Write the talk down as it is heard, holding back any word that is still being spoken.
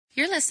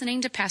You're listening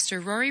to Pastor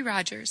Rory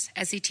Rodgers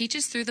as he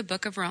teaches through the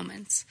book of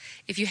Romans.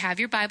 If you have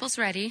your Bibles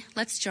ready,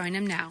 let's join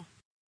him now.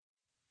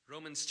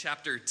 Romans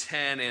chapter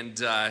 10, and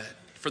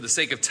for the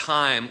sake of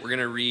time, we're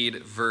going to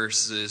read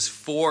verses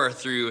 4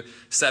 through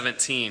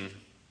 17.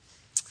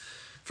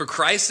 For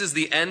Christ is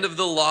the end of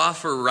the law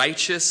for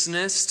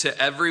righteousness to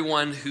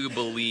everyone who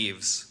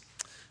believes.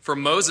 For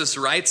Moses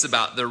writes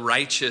about the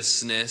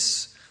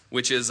righteousness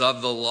which is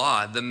of the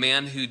law. The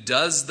man who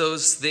does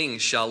those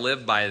things shall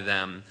live by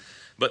them.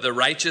 But the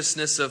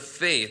righteousness of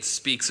faith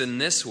speaks in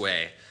this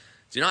way.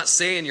 Do not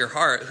say in your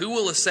heart, who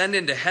will ascend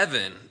into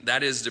heaven?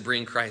 That is to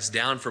bring Christ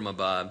down from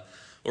above.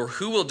 Or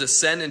who will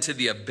descend into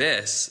the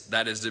abyss?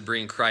 That is to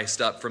bring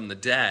Christ up from the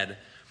dead.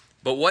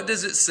 But what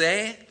does it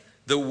say?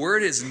 The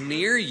word is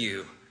near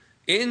you,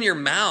 in your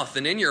mouth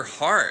and in your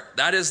heart.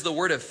 That is the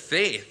word of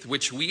faith,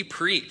 which we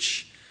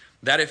preach.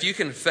 That if you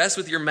confess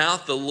with your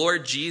mouth the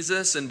Lord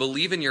Jesus and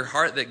believe in your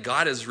heart that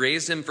God has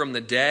raised him from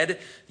the dead,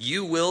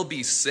 you will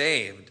be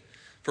saved.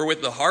 For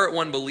with the heart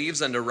one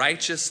believes unto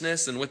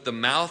righteousness, and with the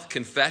mouth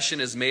confession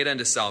is made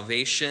unto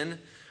salvation.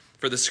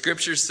 For the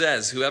scripture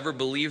says, whoever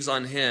believes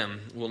on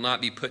him will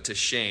not be put to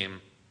shame.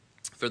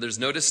 For there's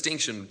no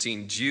distinction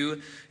between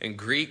Jew and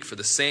Greek, for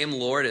the same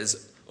Lord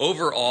is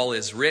over all,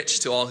 is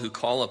rich to all who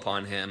call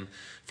upon him.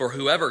 For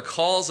whoever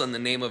calls on the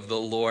name of the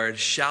Lord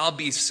shall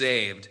be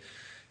saved.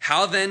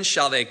 How then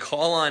shall they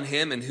call on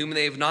him in whom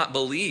they have not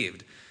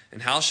believed?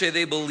 And how shall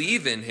they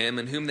believe in him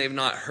in whom they have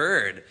not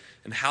heard?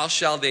 And how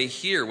shall they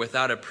hear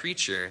without a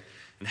preacher?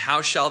 And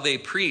how shall they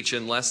preach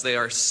unless they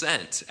are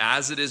sent?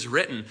 As it is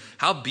written,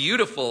 how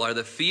beautiful are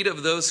the feet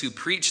of those who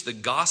preach the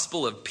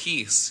gospel of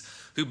peace,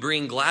 who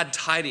bring glad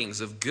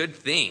tidings of good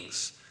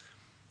things.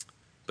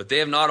 But they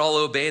have not all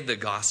obeyed the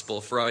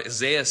gospel. For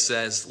Isaiah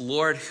says,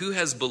 Lord, who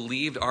has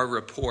believed our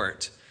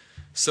report?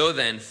 So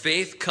then,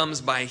 faith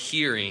comes by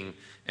hearing,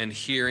 and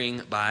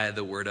hearing by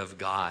the word of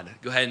God.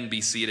 Go ahead and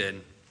be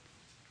seated.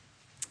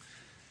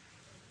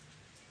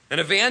 An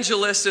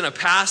evangelist and a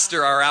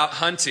pastor are out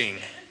hunting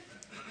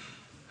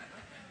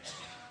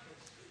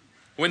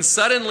when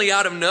suddenly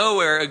out of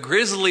nowhere a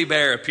grizzly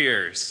bear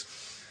appears.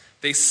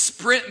 They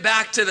sprint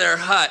back to their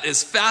hut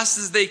as fast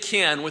as they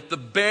can with the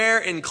bear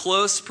in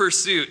close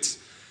pursuit.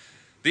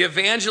 The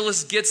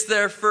evangelist gets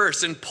there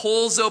first and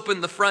pulls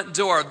open the front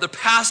door. The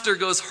pastor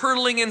goes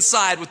hurtling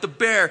inside with the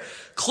bear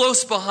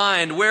close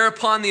behind,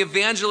 whereupon the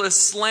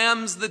evangelist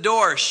slams the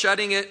door,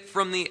 shutting it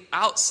from the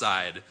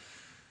outside.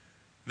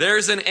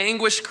 There's an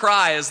anguished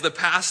cry as the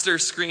pastor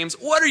screams,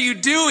 "What are you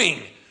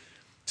doing?"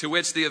 To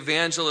which the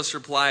evangelist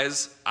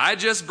replies, "I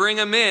just bring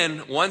them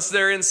in. Once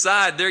they're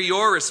inside, they're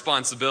your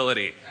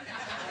responsibility."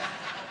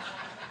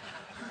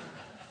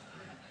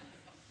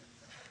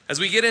 As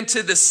we get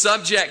into the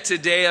subject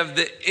today of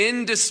the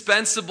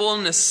indispensable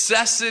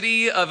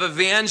necessity of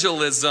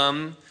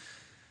evangelism,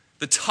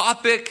 the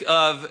topic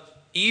of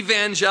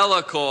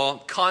evangelical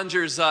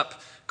conjures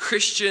up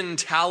Christian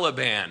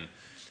Taliban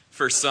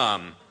for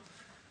some.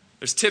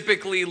 There's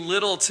typically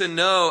little to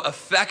no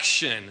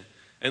affection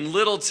and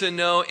little to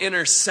no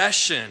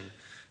intercession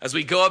as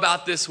we go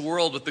about this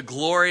world with the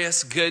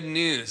glorious good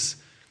news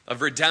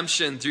of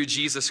redemption through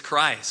Jesus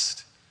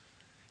Christ.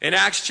 In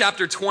Acts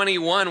chapter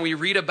 21, we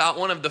read about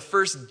one of the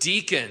first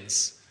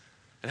deacons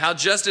and how,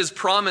 just as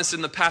promised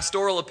in the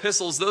pastoral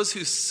epistles, those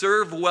who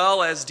serve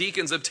well as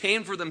deacons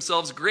obtain for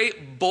themselves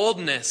great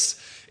boldness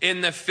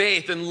in the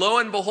faith. And lo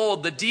and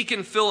behold, the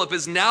deacon Philip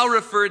is now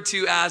referred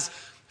to as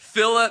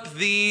Philip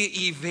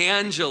the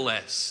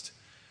evangelist.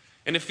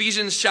 In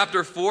Ephesians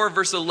chapter 4,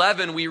 verse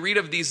 11, we read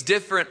of these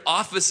different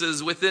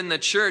offices within the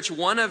church,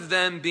 one of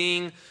them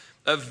being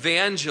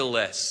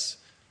evangelists,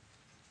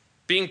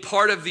 being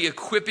part of the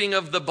equipping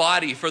of the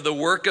body for the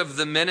work of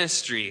the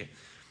ministry.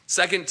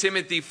 2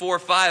 Timothy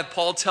 4:5,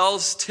 Paul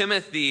tells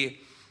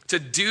Timothy to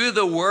do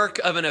the work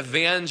of an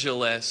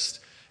evangelist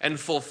and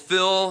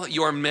fulfill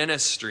your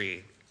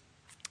ministry.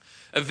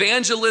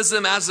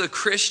 Evangelism as a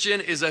Christian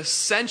is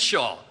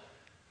essential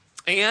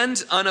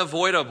and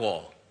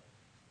unavoidable.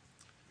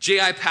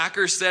 J.I.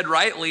 Packer said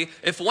rightly,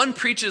 if one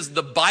preaches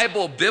the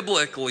Bible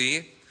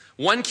biblically,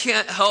 one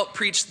can't help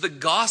preach the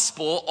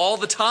gospel all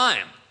the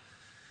time.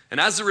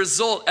 And as a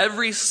result,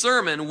 every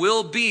sermon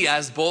will be,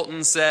 as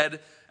Bolton said,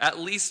 at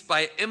least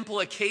by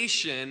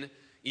implication,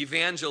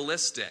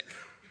 evangelistic.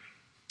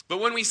 But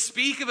when we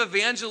speak of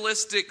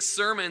evangelistic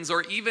sermons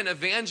or even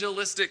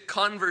evangelistic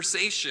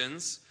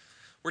conversations,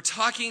 we're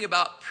talking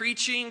about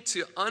preaching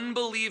to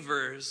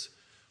unbelievers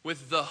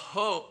with the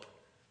hope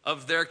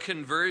of their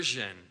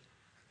conversion.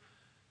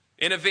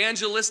 In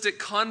evangelistic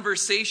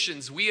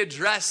conversations, we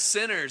address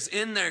sinners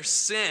in their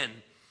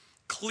sin,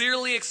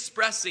 clearly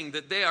expressing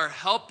that they are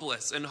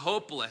helpless and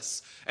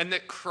hopeless, and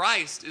that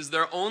Christ is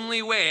their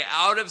only way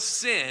out of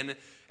sin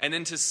and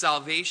into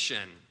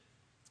salvation.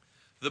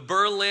 The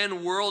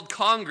Berlin World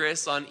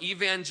Congress on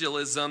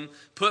Evangelism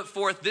put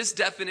forth this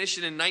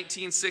definition in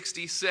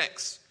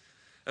 1966.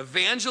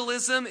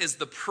 Evangelism is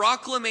the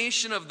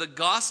proclamation of the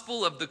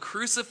gospel of the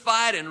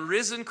crucified and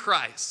risen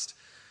Christ,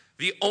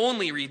 the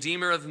only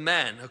Redeemer of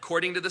men,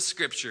 according to the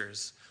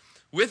Scriptures,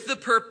 with the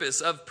purpose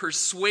of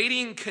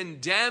persuading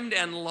condemned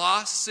and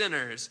lost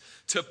sinners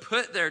to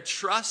put their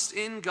trust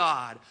in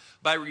God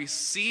by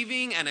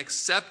receiving and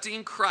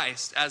accepting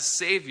Christ as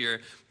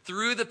Savior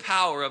through the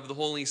power of the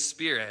Holy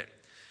Spirit,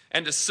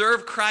 and to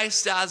serve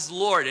Christ as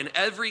Lord in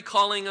every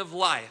calling of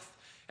life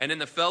and in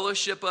the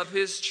fellowship of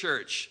his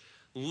church,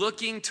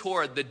 looking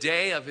toward the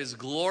day of his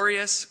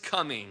glorious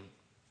coming.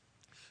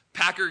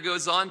 Packer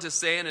goes on to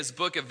say in his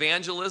book,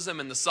 Evangelism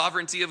and the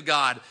Sovereignty of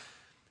God,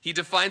 he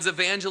defines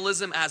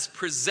evangelism as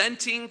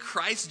presenting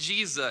Christ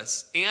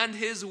Jesus and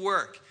his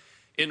work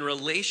in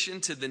relation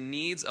to the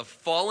needs of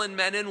fallen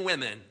men and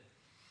women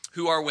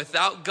who are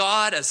without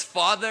God as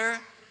Father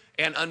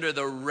and under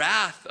the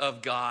wrath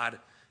of God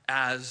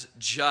as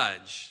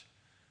Judge.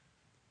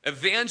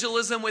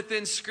 Evangelism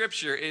within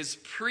Scripture is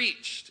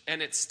preached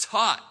and it's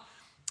taught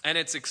and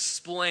it's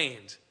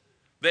explained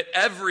that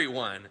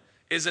everyone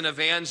is an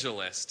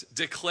evangelist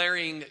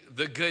declaring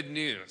the good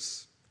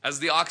news. As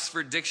the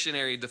Oxford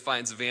Dictionary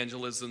defines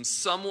evangelism,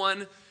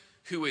 someone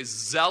who is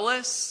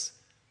zealous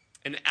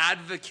and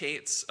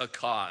advocates a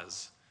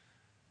cause.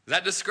 Does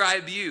that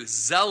describe you?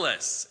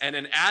 Zealous and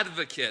an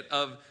advocate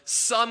of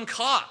some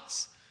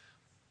cause.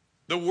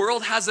 The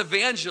world has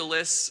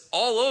evangelists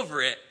all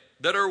over it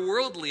that are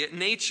worldly at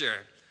nature.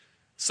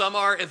 Some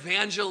are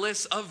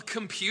evangelists of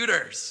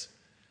computers.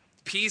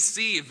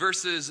 PC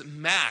versus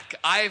Mac,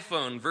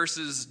 iPhone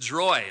versus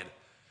Droid,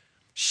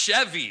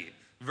 Chevy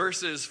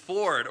versus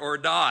Ford or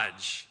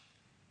Dodge.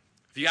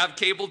 If you have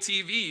cable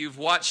TV, you've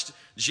watched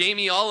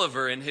Jamie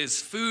Oliver and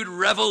his Food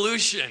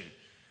Revolution.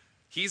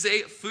 He's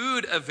a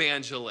food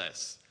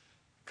evangelist,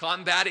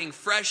 combating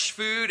fresh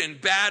food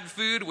and bad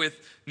food with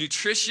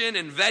nutrition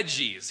and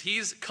veggies.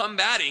 He's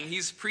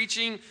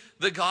preaching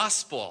the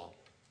gospel.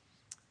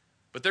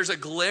 But there's a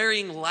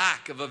glaring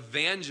lack of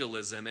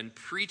evangelism and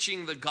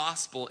preaching the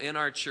gospel in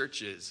our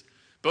churches,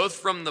 both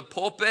from the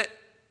pulpit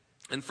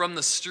and from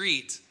the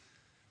street.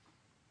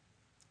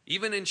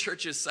 Even in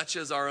churches such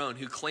as our own,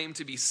 who claim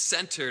to be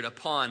centered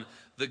upon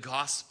the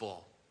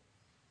gospel.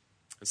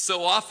 And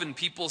so often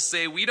people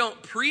say, we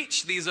don't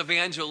preach these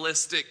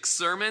evangelistic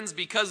sermons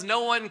because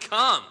no one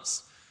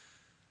comes.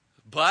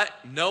 But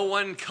no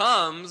one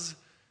comes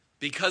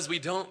because we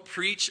don't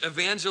preach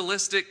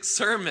evangelistic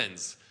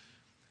sermons.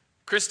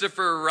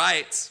 Christopher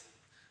Wright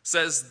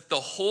says the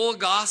whole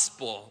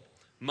gospel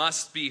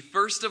must be,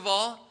 first of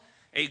all,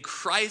 a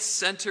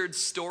Christ-centered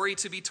story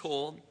to be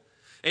told,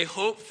 a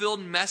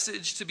hope-filled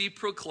message to be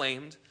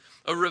proclaimed,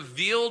 a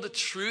revealed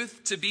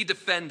truth to be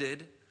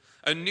defended,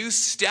 a new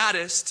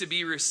status to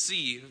be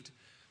received,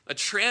 a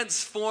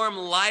transformed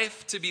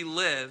life to be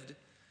lived,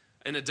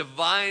 and a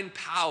divine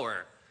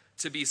power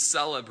to be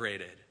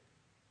celebrated.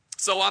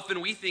 So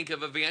often we think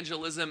of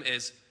evangelism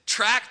as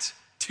tract,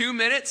 2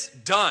 minutes,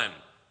 done,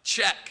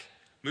 check,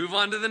 move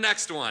on to the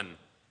next one.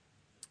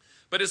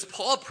 But as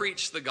Paul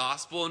preached the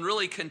gospel and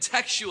really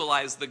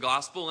contextualized the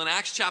gospel in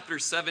Acts chapter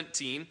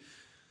 17,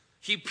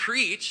 he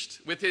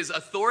preached with his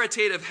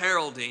authoritative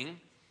heralding.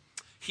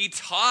 He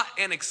taught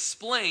and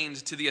explained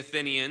to the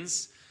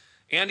Athenians,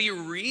 and he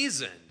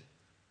reasoned.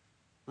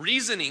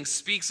 Reasoning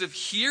speaks of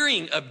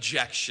hearing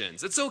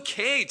objections. It's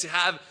okay to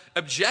have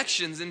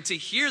objections and to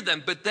hear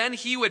them, but then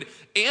he would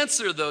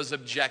answer those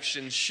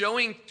objections,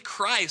 showing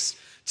Christ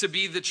to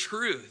be the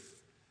truth.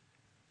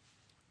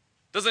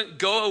 Doesn't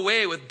go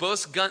away with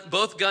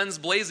both guns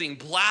blazing,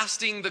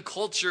 blasting the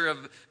culture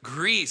of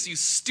Greece. You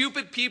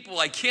stupid people,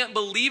 I can't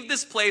believe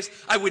this place.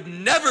 I would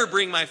never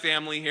bring my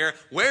family here.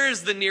 Where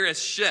is the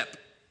nearest ship?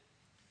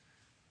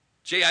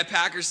 J.I.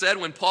 Packer said,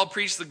 when Paul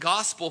preached the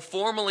gospel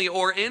formally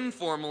or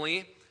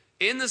informally,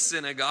 in the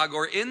synagogue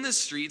or in the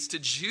streets, to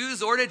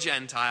Jews or to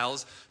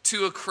Gentiles,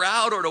 to a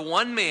crowd or to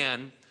one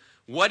man,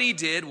 what he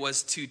did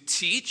was to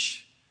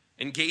teach,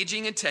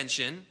 engaging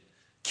attention,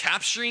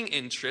 capturing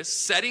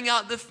interest, setting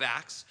out the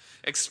facts,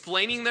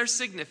 explaining their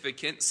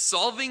significance,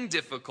 solving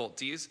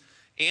difficulties,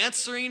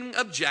 answering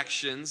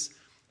objections,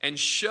 and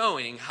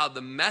showing how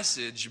the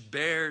message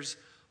bears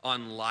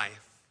on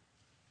life.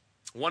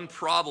 One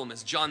problem,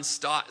 as John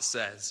Stott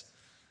says,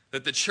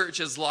 that the church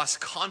has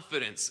lost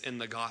confidence in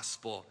the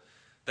gospel,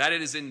 that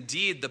it is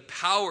indeed the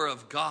power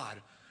of God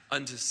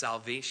unto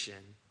salvation.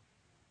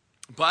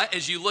 But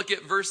as you look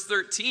at verse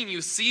 13,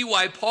 you see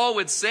why Paul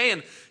would say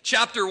in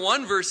chapter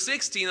 1, verse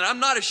 16, that I'm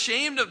not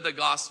ashamed of the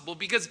gospel,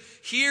 because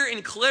here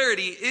in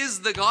clarity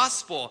is the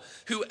gospel.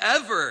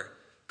 Whoever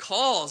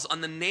calls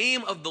on the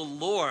name of the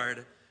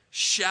Lord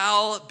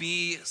shall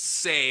be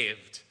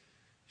saved.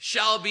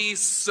 Shall be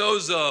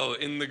sozo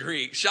in the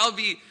Greek. Shall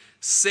be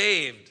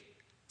saved.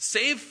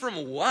 Saved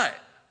from what?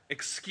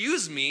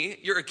 Excuse me,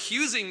 you're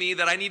accusing me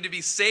that I need to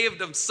be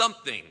saved of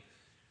something.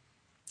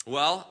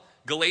 Well,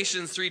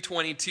 Galatians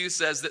 3:22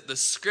 says that the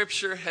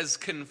scripture has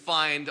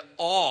confined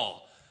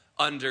all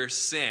under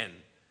sin.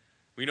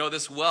 We know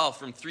this well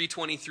from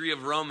 3:23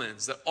 of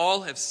Romans, that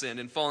all have sinned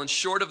and fallen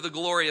short of the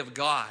glory of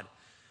God.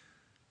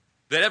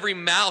 That every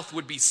mouth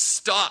would be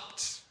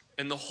stopped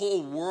and the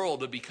whole world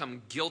would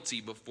become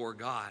guilty before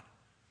God.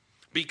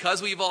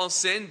 Because we've all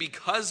sinned,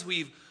 because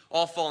we've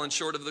all fallen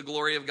short of the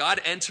glory of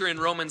God. Enter in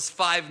Romans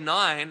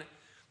 5:9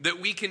 that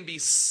we can be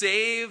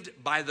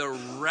saved by the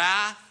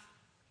wrath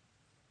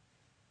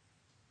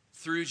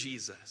through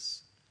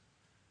Jesus.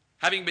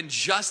 Having been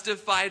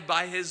justified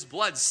by his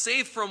blood.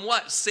 Saved from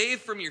what?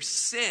 Saved from your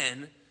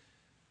sin.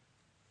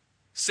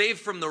 Saved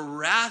from the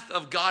wrath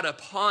of God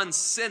upon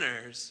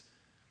sinners.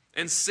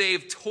 And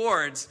saved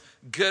towards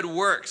good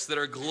works that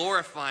are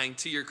glorifying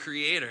to your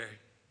Creator.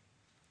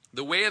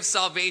 The way of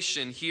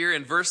salvation here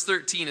in verse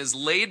 13 is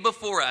laid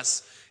before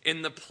us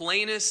in the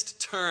plainest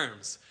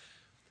terms.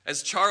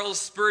 As Charles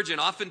Spurgeon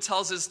often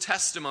tells his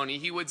testimony,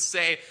 he would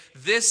say,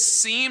 "This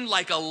seemed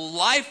like a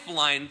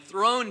lifeline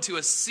thrown to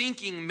a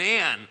sinking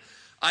man.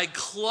 I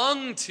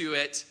clung to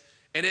it,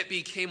 and it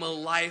became a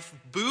life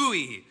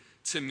buoy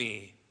to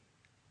me."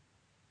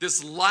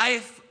 This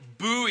life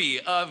buoy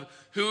of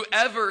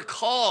whoever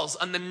calls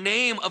on the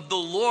name of the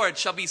Lord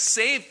shall be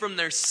saved from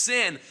their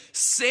sin,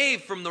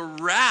 saved from the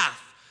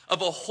wrath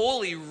of a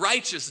holy,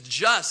 righteous,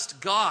 just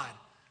God,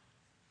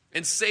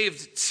 and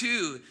saved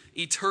to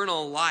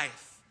eternal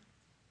life.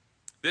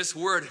 This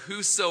word,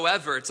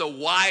 whosoever, it's a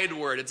wide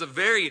word. It's a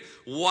very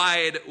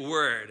wide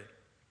word.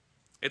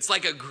 It's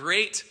like a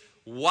great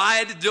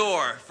wide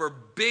door for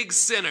big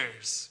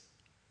sinners.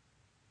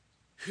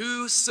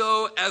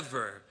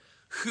 Whosoever,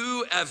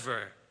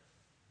 whoever.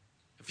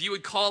 If you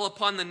would call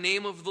upon the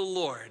name of the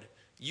Lord,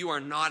 you are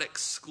not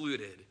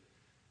excluded.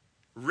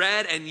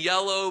 Red and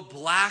yellow,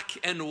 black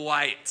and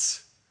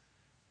white.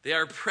 They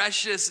are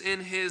precious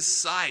in his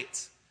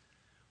sight.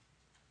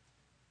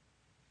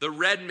 The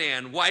red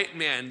man, white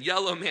man,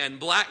 yellow man,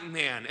 black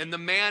man, and the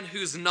man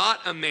who's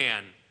not a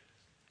man.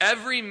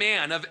 Every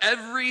man of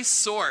every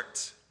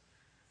sort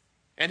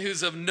and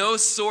who's of no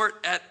sort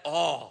at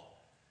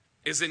all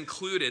is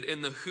included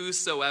in the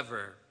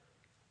whosoever.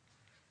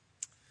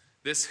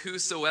 This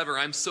whosoever,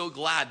 I'm so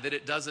glad that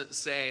it doesn't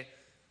say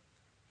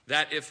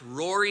that if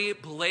Rory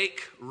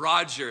Blake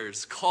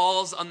Rodgers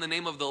calls on the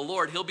name of the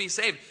Lord, he'll be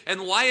saved.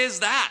 And why is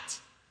that?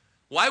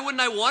 Why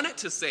wouldn't I want it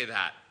to say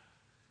that?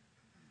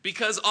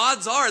 Because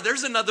odds are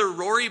there's another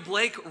Rory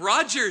Blake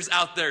Rodgers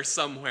out there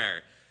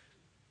somewhere.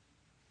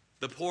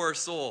 The poor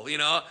soul, you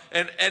know.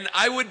 And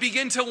I would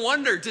begin to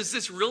wonder, does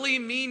this really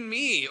mean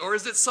me? Or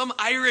is it some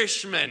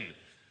Irishman?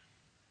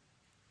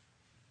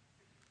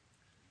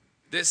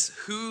 This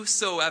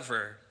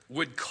whosoever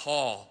would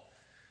call.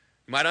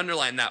 You might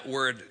underline that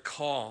word,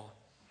 call.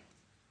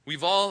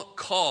 We've all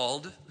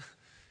called.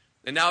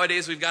 And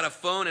nowadays we've got a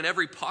phone in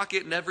every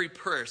pocket and every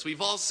purse.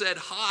 We've all said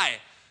hi,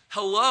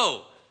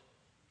 hello,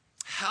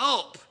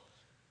 help,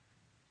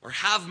 or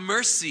have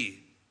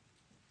mercy.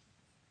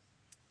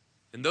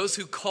 And those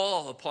who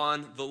call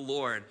upon the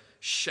Lord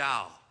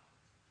shall,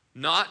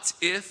 not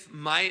if,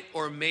 might,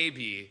 or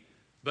maybe,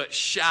 but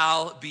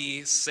shall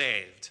be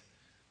saved.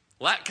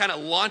 Well, that kind of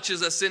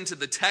launches us into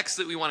the text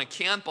that we want to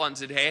camp on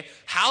today.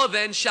 How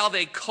then shall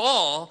they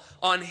call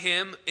on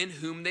him in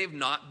whom they've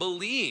not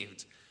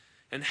believed?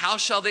 And how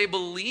shall they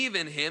believe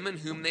in him in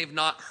whom they've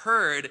not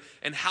heard?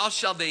 And how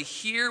shall they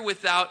hear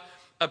without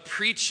a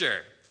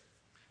preacher?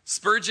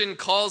 Spurgeon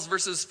calls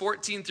verses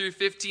 14 through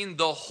 15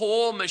 the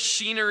whole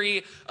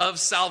machinery of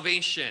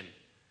salvation.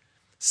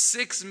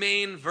 6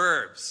 main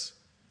verbs: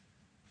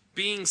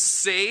 being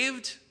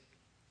saved,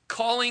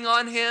 calling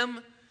on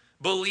him,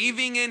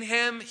 believing in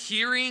him,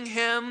 hearing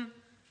him,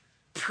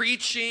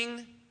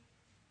 preaching,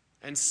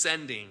 and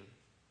sending.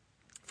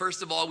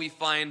 First of all, we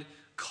find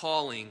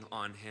calling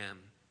on him.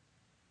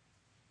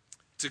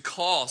 To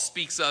call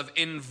speaks of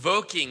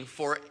invoking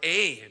for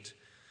aid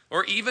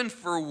or even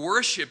for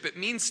worship. It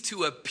means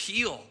to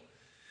appeal.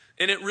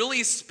 And it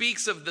really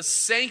speaks of the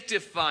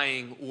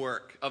sanctifying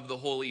work of the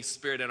Holy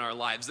Spirit in our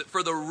lives, that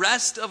for the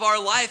rest of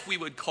our life we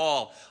would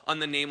call on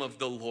the name of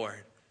the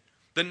Lord.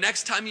 The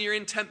next time you're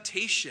in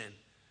temptation,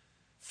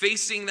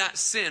 facing that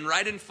sin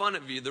right in front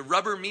of you, the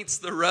rubber meets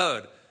the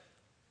road,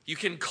 you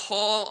can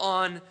call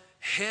on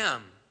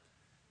him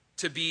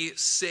to be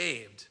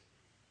saved.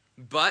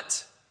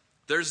 But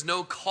there's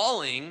no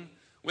calling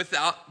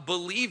without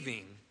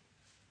believing.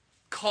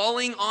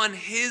 Calling on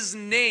his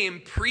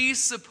name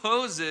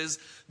presupposes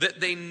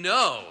that they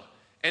know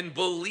and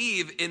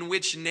believe in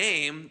which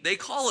name they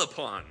call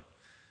upon.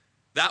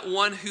 That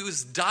one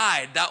who's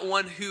died, that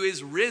one who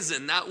is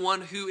risen, that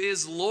one who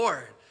is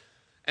Lord.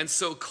 And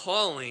so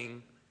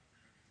calling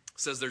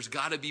says there's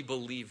got to be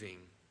believing.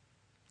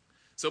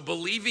 So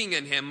believing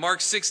in him, Mark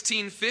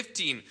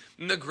 16:15,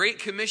 in the Great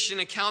Commission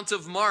account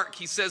of Mark,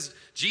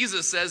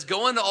 Jesus says,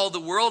 go into all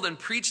the world and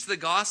preach the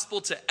gospel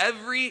to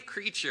every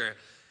creature.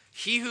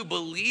 He who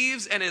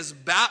believes and is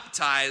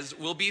baptized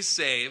will be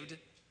saved.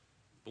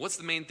 But what's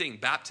the main thing?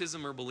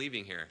 Baptism or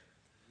believing here?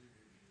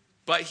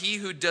 But he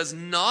who does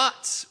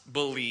not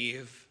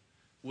believe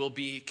will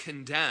be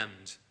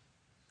condemned.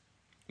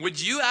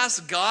 Would you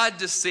ask God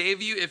to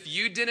save you if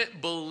you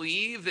didn't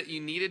believe that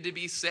you needed to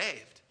be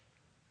saved?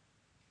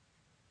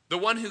 The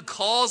one who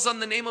calls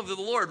on the name of the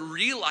Lord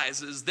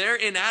realizes their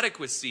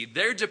inadequacy,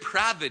 their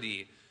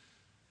depravity,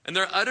 and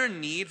their utter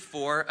need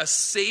for a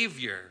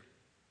Savior.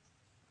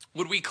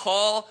 Would we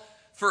call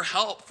for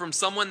help from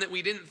someone that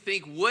we didn't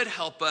think would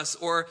help us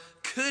or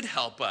could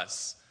help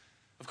us?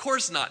 Of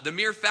course not. The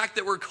mere fact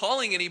that we're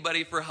calling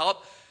anybody for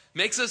help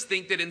makes us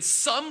think that in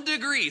some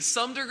degree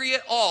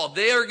at all,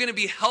 they are going to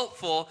be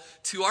helpful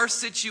to our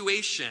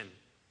situation.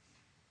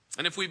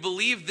 And if we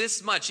believe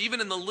this much,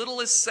 even in the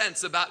littlest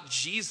sense about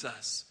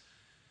Jesus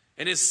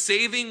and his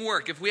saving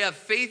work, if we have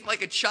faith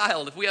like a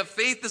child, if we have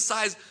faith the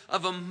size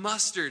of a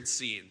mustard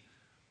seed,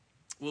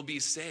 we'll be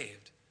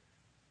saved.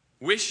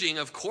 Wishing,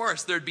 of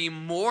course, there'd be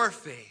more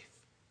faith.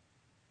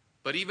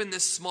 But even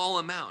this small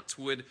amount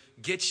would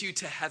get you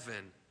to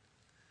heaven.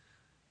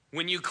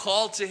 When you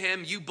call to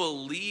him, you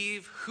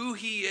believe who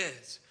he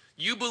is.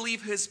 You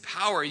believe his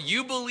power.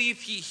 You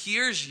believe he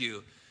hears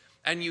you.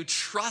 And you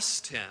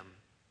trust him.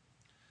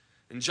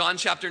 In John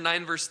chapter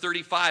 9, verse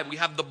 35, we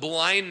have the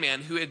blind man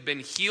who had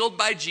been healed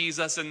by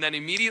Jesus and then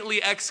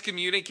immediately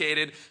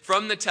excommunicated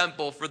from the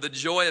temple for the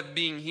joy of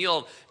being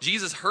healed.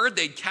 Jesus heard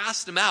they'd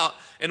cast him out,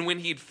 and when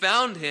he'd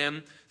found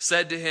him,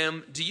 said to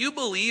him, "Do you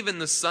believe in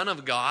the Son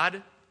of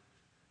God?"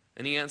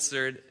 And he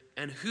answered,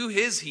 "And who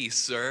is he,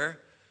 sir,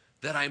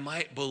 that I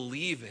might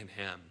believe in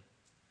him?"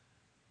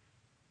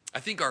 I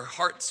think our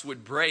hearts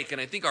would break,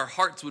 and I think our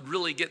hearts would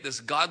really get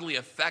this godly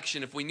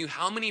affection if we knew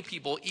how many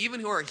people, even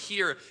who are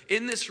here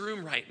in this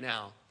room right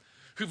now,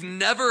 who've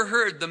never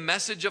heard the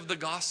message of the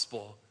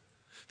gospel.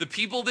 The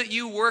people that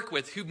you work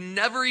with who've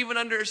never even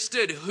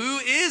understood who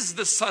is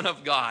the Son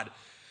of God,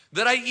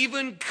 that I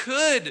even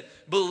could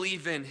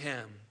believe in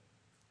him.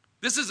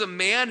 This is a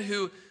man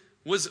who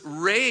was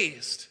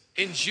raised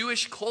in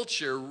Jewish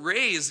culture,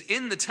 raised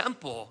in the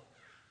temple,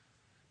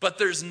 but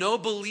there's no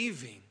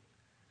believing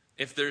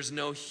if there's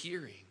no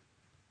hearing.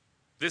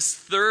 This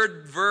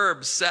third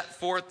verb set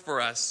forth for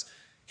us,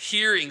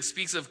 hearing,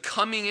 speaks of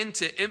coming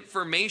into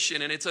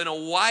information, and it's in a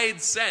wide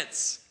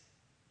sense.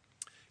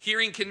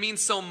 Hearing can mean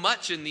so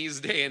much in these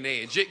day and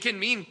age. It can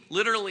mean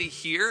literally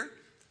hear,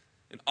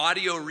 an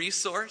audio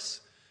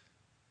resource.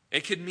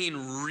 It could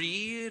mean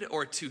read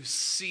or to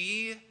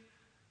see.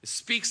 It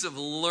speaks of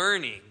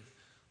learning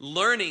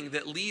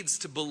that leads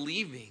to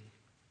believing.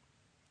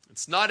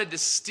 It's not a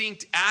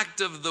distinct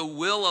act of the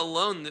will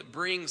alone that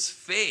brings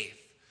faith,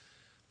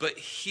 but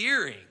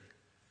hearing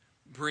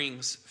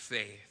brings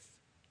faith.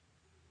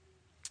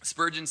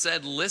 Spurgeon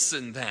said,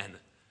 "Listen then,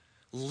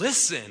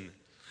 listen.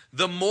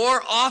 The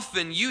more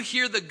often you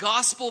hear the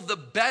gospel, the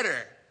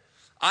better.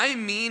 I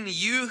mean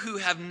you who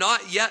have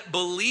not yet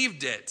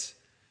believed it.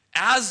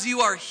 As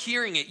you are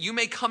hearing it, you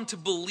may come to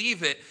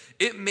believe it.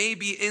 It may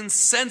be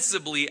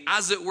insensibly,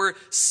 as it were,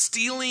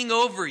 stealing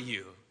over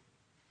you.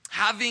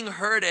 Having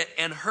heard it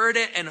and heard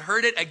it and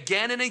heard it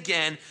again and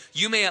again,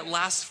 you may at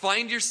last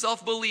find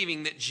yourself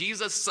believing that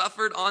Jesus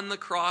suffered on the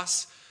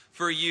cross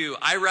for you."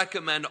 I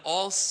recommend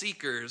all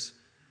seekers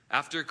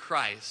after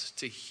Christ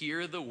to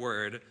hear the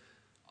word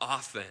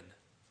often.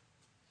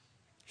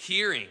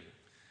 Hearing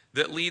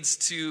that leads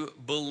to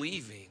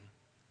believing,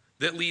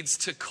 that leads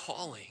to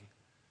calling,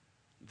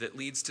 that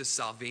leads to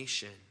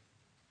salvation.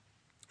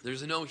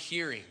 There's no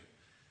hearing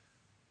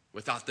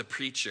without the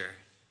preacher.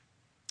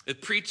 A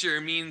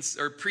preacher means,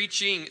 or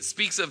preaching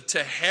speaks of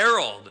to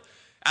herald,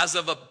 as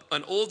of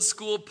an old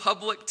school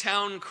public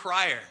town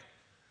crier.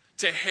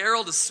 To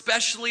herald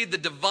especially the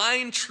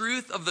divine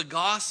truth of the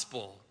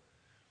gospel.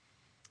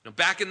 Now,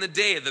 back in the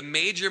day, the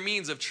major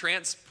means of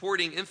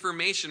transporting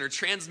information or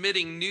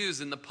transmitting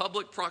news in the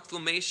public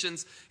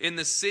proclamations in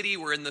the city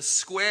were in the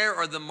square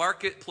or the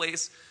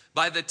marketplace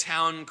by the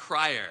town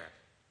crier.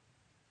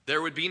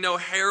 There would be no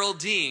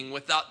heralding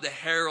without the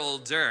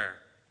heralder.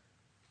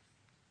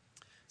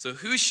 So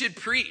who should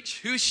preach?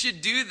 Who should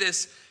do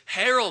this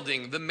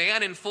heralding? The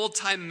man in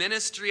full-time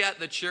ministry at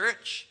the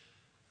church?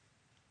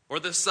 Or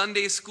the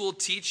Sunday school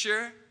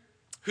teacher?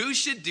 Who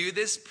should do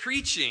this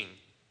preaching?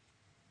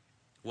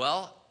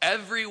 Well,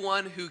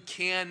 everyone who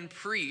can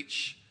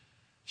preach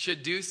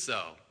should do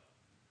so.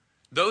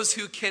 Those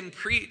who can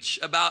preach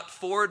about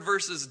Ford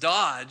versus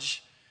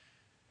Dodge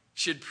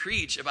should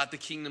preach about the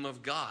kingdom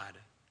of God.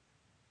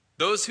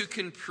 Those who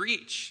can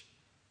preach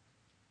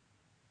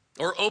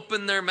or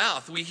open their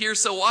mouth. We hear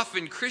so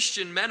often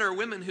Christian men or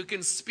women who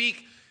can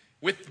speak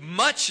with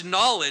much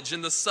knowledge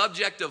in the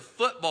subject of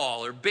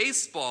football or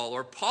baseball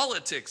or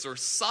politics or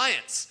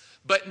science,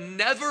 but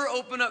never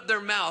open up their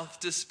mouth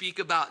to speak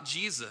about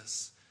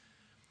Jesus.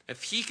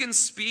 If he can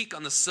speak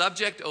on the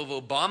subject of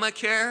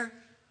Obamacare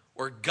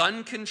or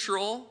gun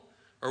control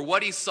or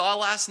what he saw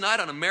last night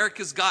on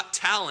America's Got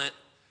Talent,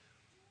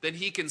 then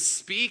he can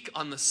speak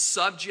on the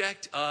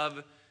subject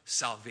of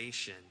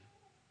salvation.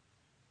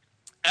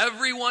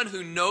 Everyone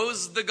who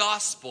knows the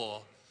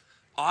gospel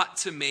ought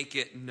to make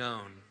it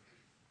known.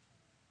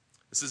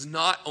 This is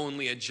not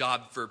only a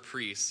job for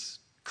priests.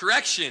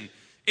 Correction,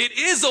 it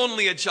is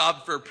only a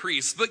job for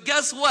priests. But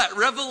guess what?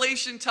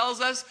 Revelation tells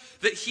us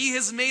that he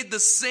has made the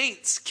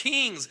saints,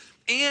 kings,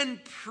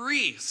 and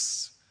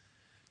priests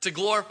to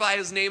glorify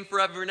his name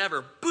forever and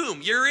ever.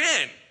 Boom, you're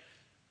in.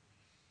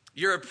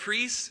 You're a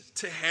priest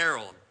to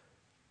herald.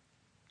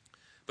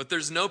 But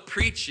there's no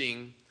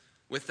preaching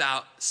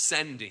without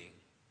sending.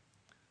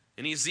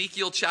 In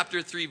Ezekiel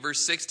chapter 3,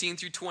 verse 16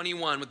 through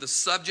 21, with the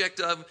subject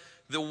of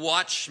the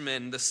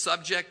watchman, the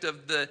subject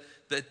of the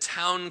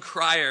town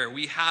crier,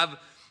 we have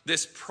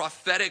this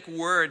prophetic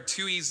word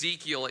to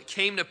Ezekiel. It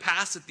came to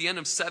pass at the end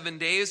of 7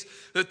 days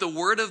that the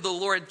word of the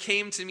Lord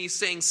came to me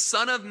saying,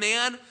 Son of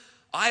man,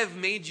 I have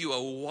made you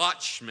a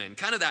watchman,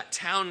 kind of that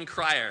town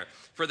crier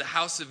for the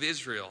house of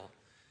Israel.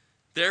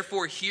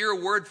 Therefore hear a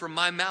word from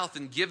my mouth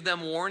and give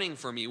them warning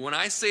for me. When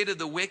I say to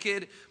the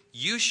wicked,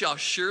 you shall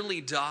surely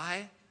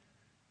die,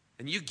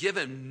 and you give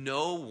him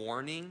no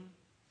warning,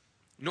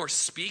 nor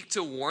speak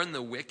to warn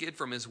the wicked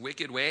from his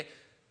wicked way.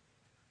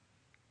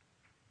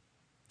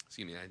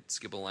 Excuse me, I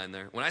skip a line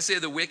there. When I say to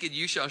the wicked,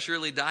 you shall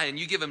surely die, and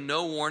you give him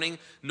no warning,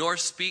 nor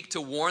speak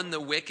to warn the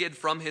wicked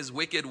from his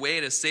wicked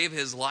way to save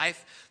his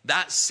life,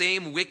 that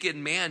same wicked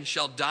man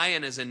shall die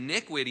in his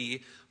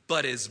iniquity,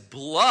 but his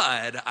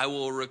blood I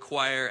will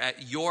require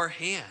at your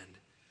hand.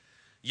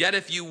 Yet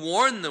if you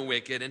warn the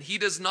wicked, and he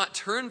does not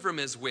turn from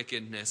his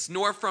wickedness,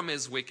 nor from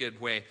his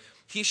wicked way,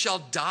 he shall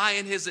die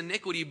in his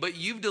iniquity, but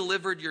you've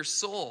delivered your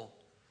soul.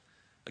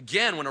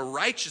 Again, when a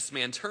righteous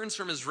man turns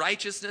from his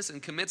righteousness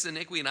and commits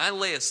iniquity, and I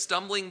lay a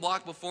stumbling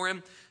block before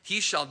him, he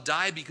shall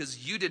die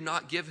because you did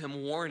not give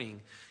him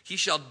warning. He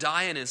shall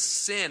die in his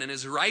sin, and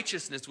his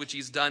righteousness which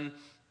he's done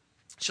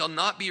shall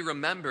not be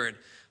remembered,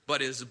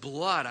 but his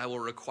blood I will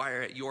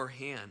require at your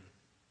hand.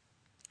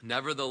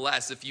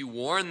 Nevertheless, if you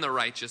warn the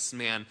righteous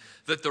man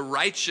that the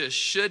righteous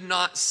should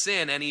not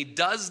sin, and he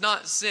does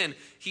not sin,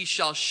 he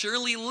shall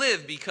surely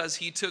live because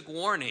he took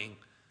warning.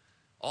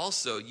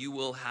 Also, you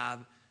will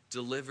have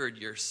delivered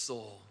your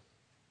soul.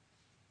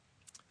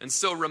 And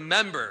so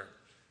remember,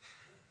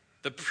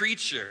 the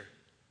preacher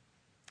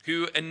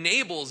who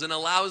enables and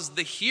allows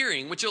the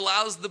hearing, which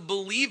allows the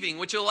believing,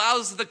 which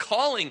allows the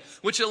calling,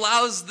 which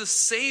allows the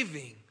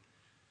saving.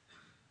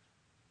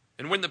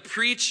 And when the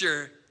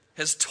preacher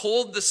has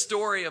told the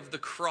story of the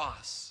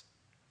cross,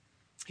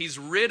 he's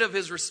rid of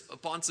his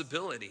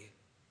responsibility.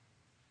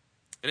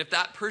 And if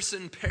that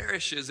person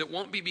perishes, it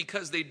won't be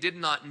because they did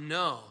not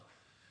know.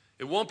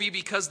 It won't be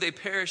because they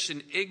perished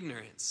in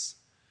ignorance.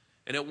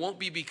 And it won't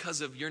be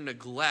because of your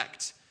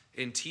neglect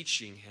in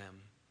teaching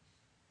him.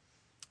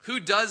 Who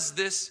does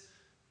this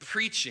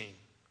preaching?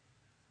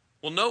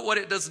 Well, note what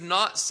it does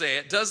not say.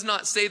 It does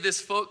not say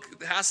this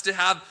folk has to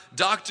have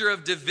doctor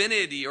of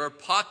divinity or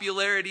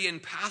popularity in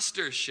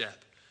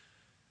pastorship.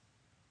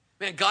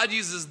 Man, God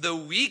uses the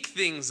weak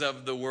things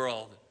of the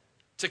world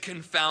to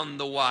confound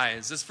the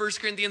wise. As 1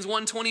 Corinthians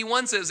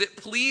 1:21 says, it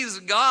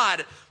pleased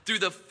God through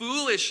the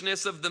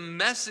foolishness of the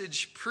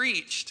message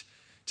preached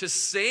to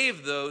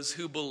save those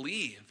who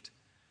believed.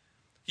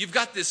 You've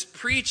got this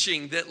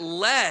preaching that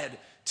led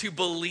to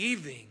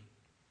believing,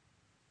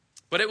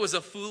 but it was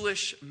a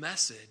foolish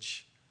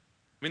message.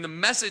 I mean, the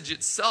message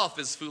itself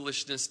is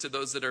foolishness to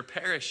those that are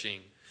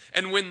perishing.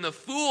 And when the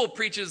fool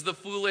preaches the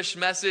foolish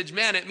message,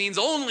 man, it means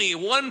only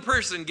one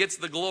person gets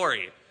the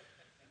glory.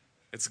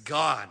 It's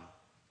God.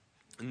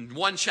 And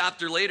one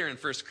chapter later in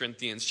 1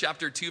 Corinthians,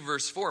 chapter 2,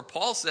 verse 4,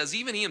 Paul says,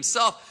 even he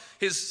himself,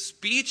 his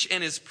speech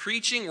and his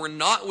preaching were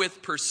not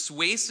with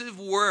persuasive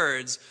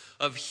words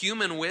of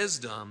human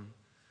wisdom,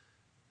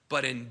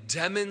 but in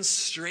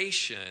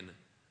demonstration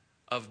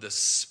of the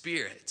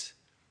Spirit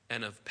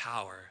and of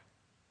power.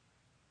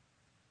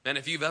 And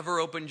if you've ever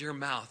opened your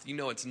mouth, you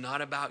know it's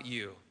not about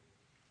you.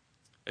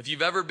 If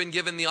you've ever been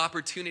given the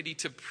opportunity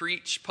to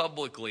preach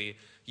publicly,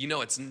 you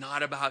know it's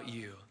not about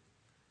you.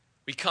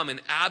 We come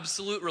in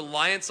absolute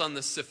reliance on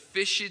the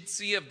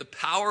sufficiency of the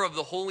power of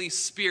the Holy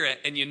Spirit.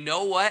 And you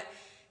know what?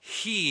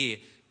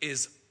 He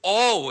is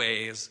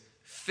always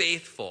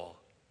faithful.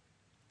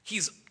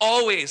 He's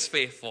always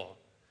faithful.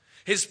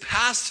 His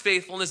past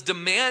faithfulness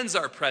demands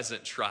our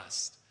present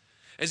trust.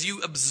 As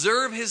you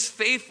observe his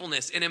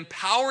faithfulness in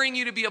empowering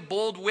you to be a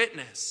bold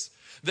witness,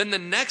 then the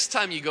next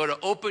time you go to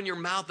open your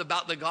mouth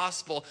about the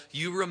gospel,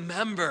 you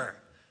remember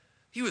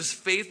he was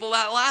faithful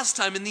that last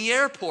time in the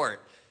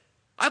airport.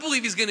 I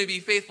believe he's going to be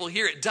faithful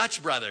here at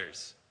Dutch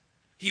Brothers.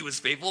 He was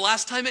faithful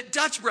last time at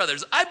Dutch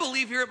Brothers. I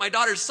believe here at my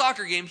daughter's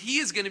soccer game, he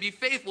is going to be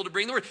faithful to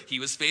bring the word. He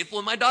was faithful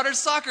in my daughter's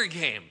soccer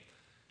game.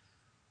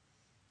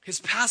 His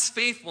past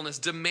faithfulness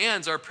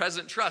demands our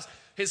present trust.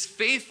 His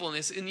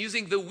faithfulness in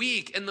using the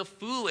weak and the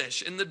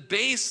foolish and the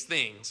base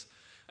things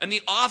and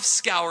the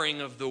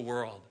offscouring of the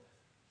world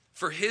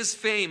for his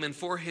fame and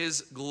for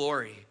his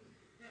glory.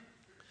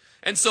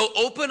 And so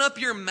open up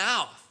your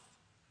mouth,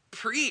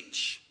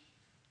 preach.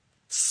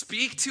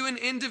 Speak to an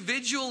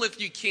individual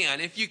if you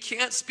can. If you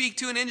can't speak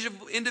to an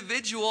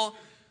individual,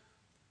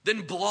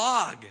 then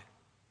blog.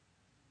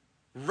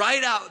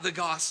 Write out the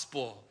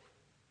gospel.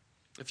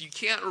 If you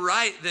can't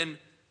write, then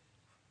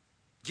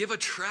give a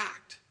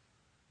tract.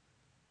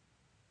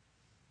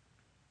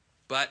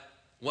 But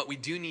what we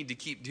do need to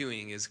keep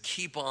doing is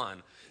keep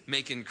on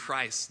making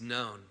Christ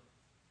known.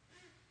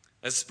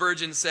 As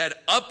Spurgeon said,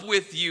 up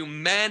with you,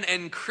 men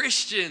and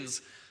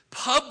Christians,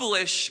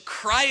 publish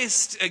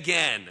Christ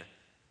again.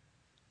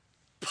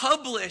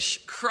 Publish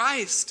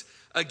Christ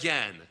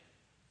again.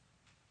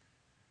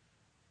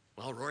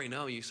 Well, Rory,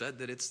 no, you said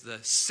that it's the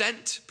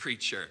sent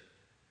preacher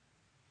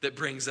that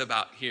brings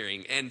about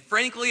hearing. And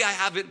frankly, I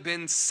haven't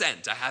been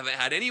sent. I haven't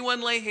had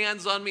anyone lay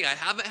hands on me. I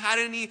haven't had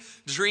any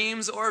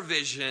dreams or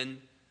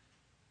vision.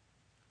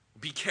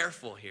 Be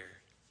careful here.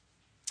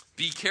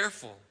 Be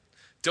careful.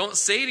 Don't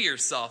say to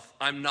yourself,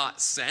 I'm not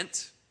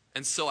sent,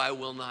 and so I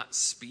will not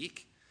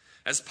speak.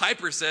 As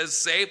Piper says,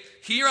 say,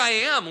 here I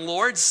am,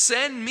 Lord,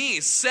 send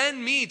me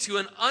to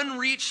an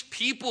unreached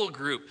people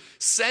group.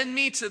 Send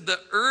me to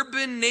the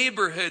urban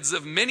neighborhoods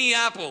of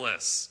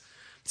Minneapolis.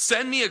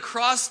 Send me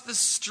across the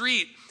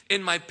street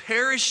in my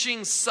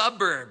perishing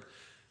suburb.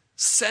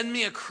 Send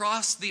me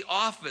across the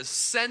office.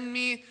 Send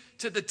me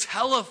to the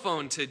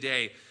telephone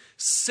today.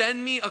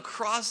 Send me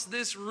across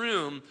this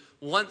room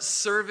once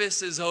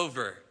service is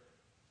over.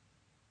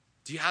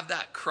 Do you have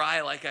that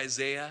cry like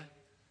Isaiah?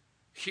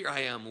 Here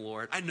I am,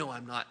 Lord. I know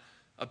I'm not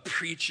a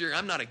preacher.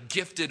 I'm not a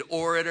gifted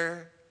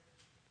orator.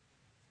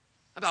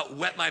 I about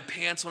wet my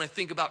pants when I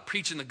think about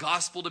preaching the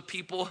gospel to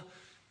people.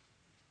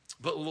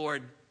 But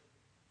Lord,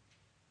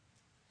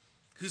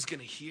 who's going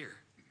to hear?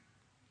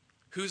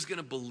 Who's going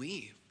to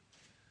believe?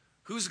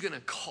 Who's going to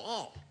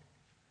call?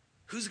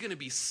 Who's going to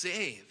be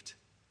saved?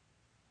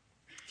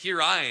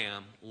 Here I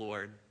am,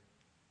 Lord.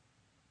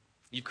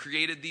 You've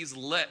created these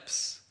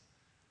lips.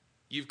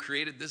 You've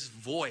created this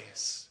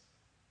voice.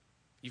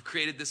 You've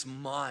created this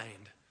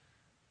mind.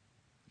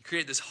 You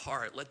created this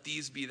heart. Let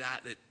these be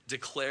that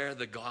declare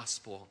the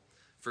gospel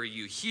for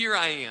you. Here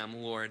I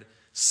am, Lord.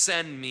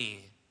 Send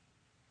me.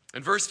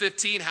 In verse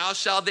 15, how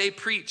shall they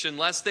preach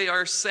unless they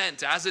are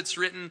sent? As it's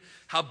written,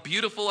 how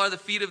beautiful are the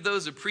feet of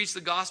those who preach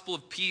the gospel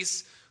of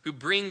peace, who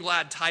bring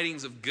glad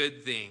tidings of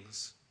good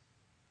things.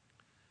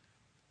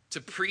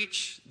 To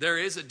preach, there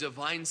is a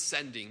divine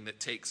sending that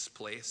takes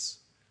place.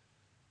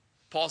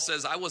 Paul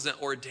says, I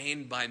wasn't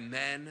ordained by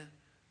men,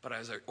 but I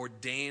was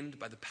ordained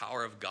by the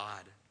power of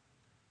God.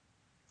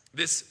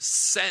 This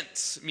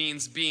sent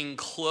means being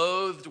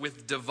clothed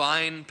with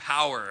divine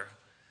power.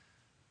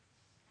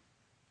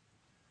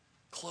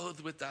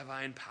 Clothed with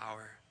divine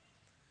power.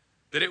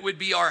 That it would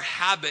be our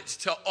habit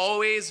to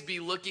always be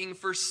looking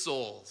for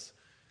souls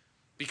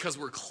because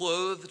we're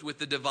clothed with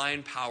the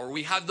divine power.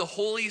 We have the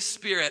Holy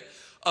Spirit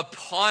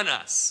upon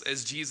us,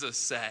 as Jesus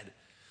said.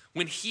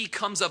 When he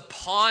comes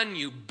upon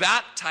you,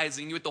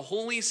 baptizing you with the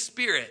Holy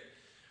Spirit,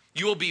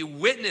 you will be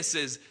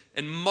witnesses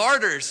and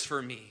martyrs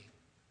for me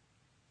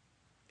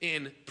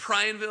in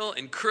Prineville,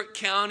 in Crook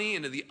County,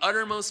 and to the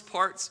uttermost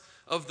parts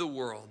of the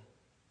world.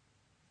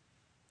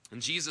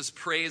 And Jesus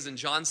prays in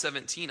John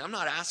 17, I'm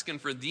not asking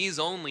for these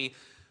only,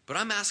 but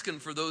I'm asking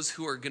for those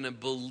who are going to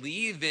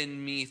believe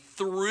in me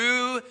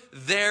through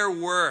their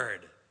word.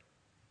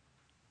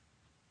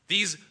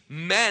 These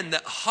men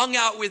that hung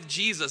out with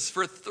Jesus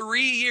for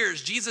 3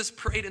 years, Jesus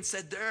prayed and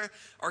said, there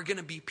are going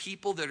to be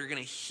people that are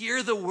going to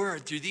hear the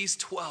word through these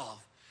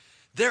 12.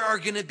 There are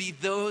going to be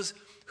those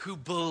who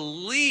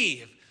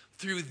believe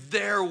through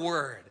their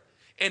word.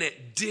 And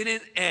it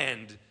didn't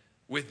end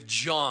with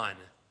John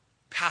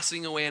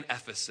passing away in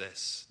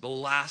Ephesus, the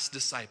last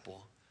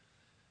disciple.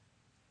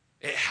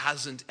 It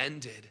hasn't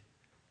ended.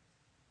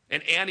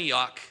 In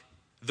Antioch,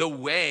 the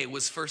way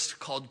was first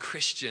called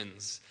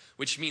Christians,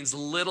 which means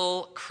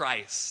little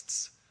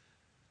Christs.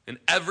 And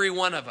every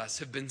one of us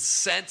have been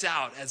sent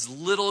out as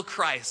little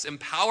Christs,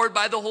 empowered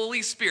by the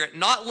Holy Spirit,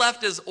 not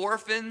left as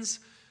orphans,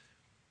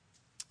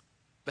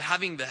 but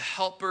having the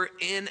helper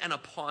in and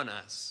upon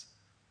us.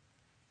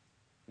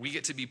 We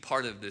get to be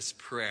part of this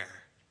prayer.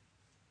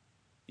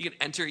 You can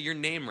enter your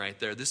name right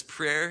there. This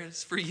prayer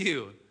is for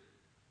you.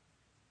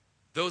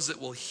 Those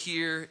that will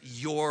hear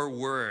your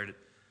word.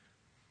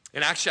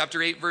 In Acts chapter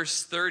 8,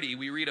 verse 30,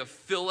 we read of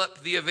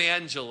Philip the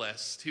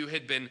evangelist who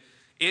had been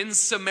in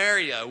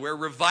Samaria where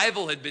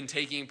revival had been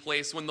taking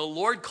place when the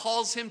Lord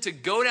calls him to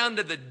go down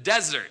to the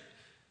desert.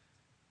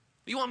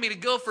 You want me to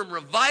go from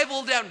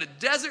revival down to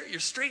desert? You're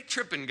straight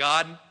tripping,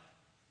 God.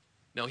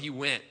 No, he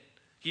went.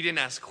 He didn't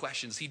ask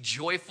questions. He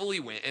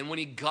joyfully went. And when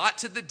he got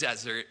to the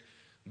desert,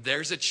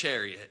 there's a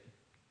chariot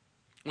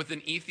with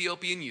an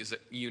Ethiopian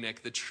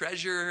eunuch, the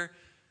treasurer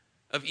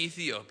of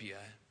Ethiopia.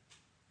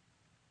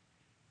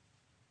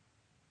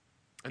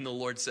 And the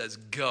Lord says,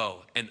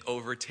 go and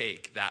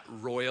overtake that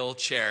royal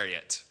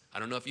chariot. I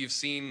don't know if you've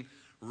seen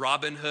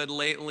Robin Hood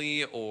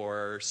lately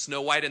or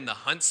Snow White and the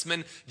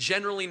Huntsman.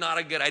 Generally not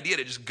a good idea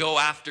to just go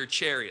after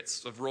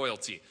chariots of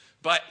royalty.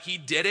 But he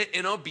did it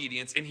in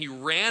obedience, and he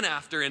ran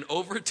after and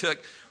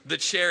overtook the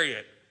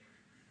chariot.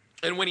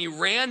 And when he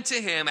ran to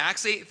him,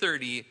 Acts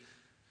 8:30,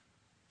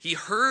 he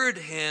heard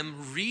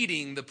him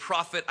reading the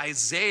prophet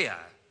Isaiah.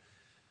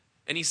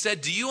 And he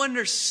said, do you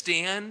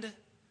understand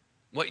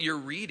what you're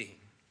reading?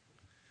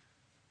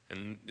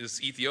 And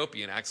this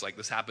Ethiopian acts like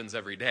this happens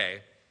every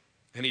day.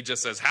 And he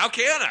just says, how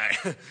can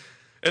I?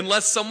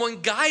 Unless someone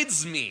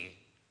guides me.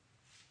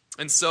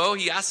 And so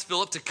he asked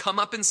Philip to come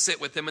up and sit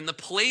with him. And the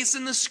place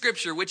in the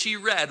scripture which he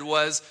read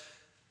was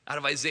out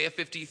of Isaiah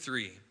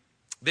 53.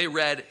 They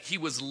read, he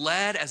was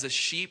led as a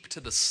sheep to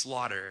the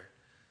slaughter,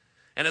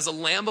 and as a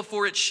lamb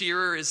before its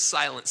shearer is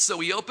silent. So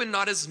he opened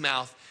not his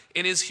mouth.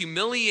 In his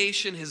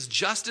humiliation, his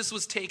justice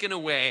was taken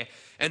away.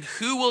 And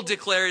who will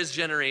declare his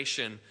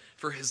generation?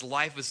 for his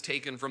life was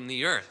taken from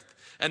the earth.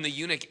 And the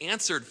eunuch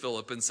answered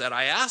Philip and said,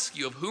 I ask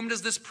you, of whom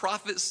does this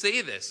prophet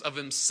say this? Of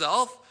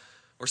himself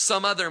or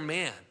some other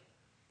man?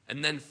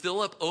 And then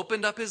Philip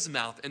opened up his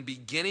mouth and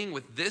beginning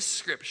with this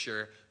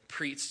scripture,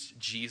 preached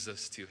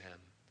Jesus to him.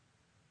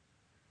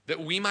 That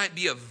we might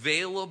be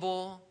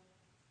available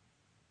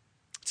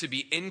to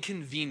be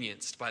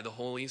inconvenienced by the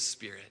Holy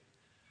Spirit,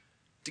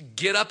 to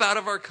get up out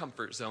of our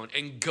comfort zone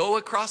and go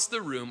across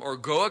the room or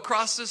go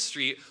across the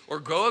street or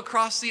go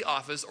across the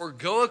office or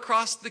go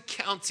across the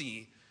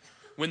county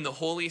when the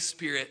Holy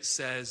Spirit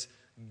says,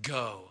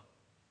 go.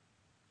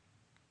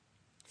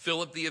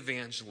 Philip the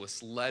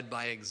evangelist led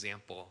by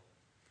example.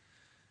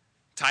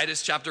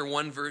 Titus chapter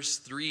 1 verse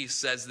 3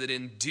 says that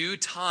in due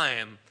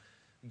time,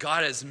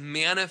 God has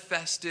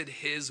manifested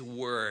his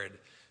word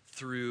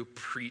through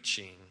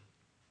preaching.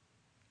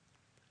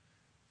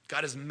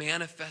 God has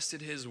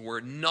manifested his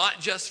word, not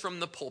just from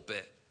the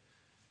pulpit,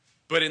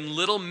 but in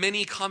little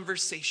mini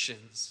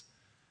conversations,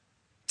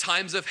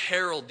 times of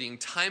heralding,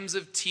 times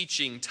of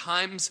teaching,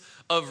 times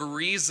of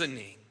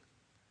reasoning.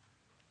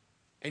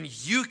 And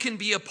you can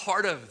be a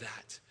part of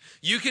that.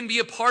 You can be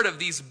a part of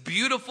these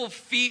beautiful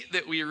feet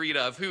that we read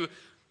of who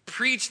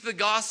preach the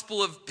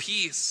gospel of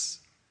peace.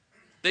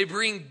 They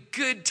bring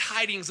good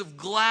tidings of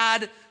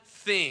glad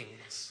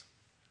things.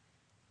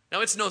 Now,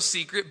 it's no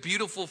secret,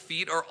 beautiful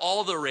feet are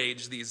all the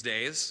rage these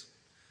days,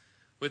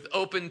 with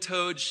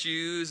open-toed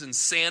shoes and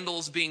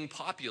sandals being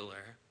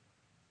popular.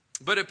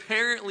 But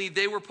apparently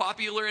they were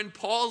popular in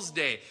Paul's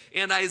day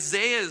and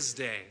Isaiah's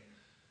day.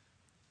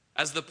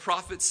 As the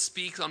prophet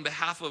speaks on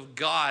behalf of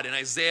God in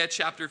Isaiah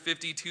chapter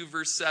 52,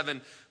 verse 7,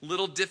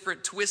 little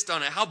different twist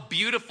on it. How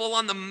beautiful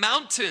on the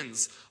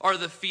mountains are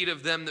the feet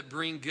of them that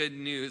bring good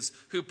news,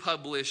 who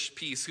publish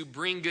peace, who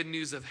bring good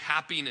news of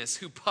happiness,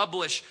 who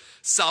publish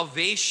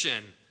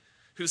salvation,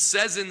 who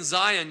says in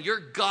Zion, your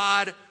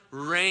God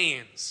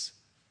reigns.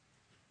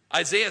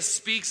 Isaiah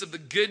speaks of the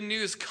good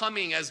news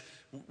coming as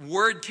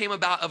word came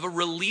about of a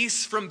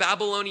release from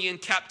Babylonian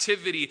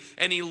captivity.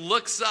 And he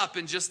looks up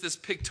in just this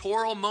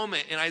pictorial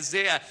moment in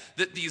Isaiah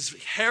that these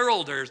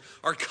heralders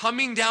are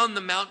coming down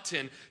the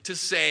mountain to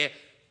say,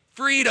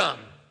 freedom,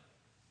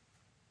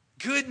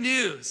 good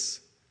news,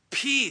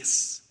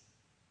 peace.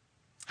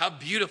 How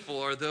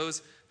beautiful are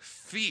those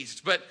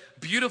feet. But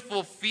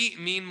beautiful feet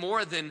mean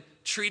more than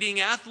treating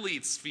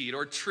athletes' feet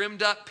or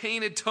trimmed up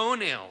painted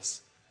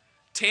toenails,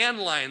 tan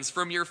lines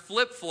from your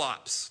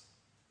flip-flops,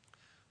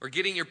 or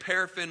getting your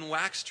paraffin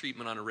wax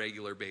treatment on a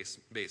regular base.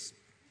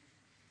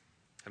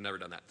 I've never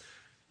done that.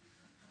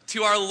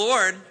 To our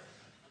Lord,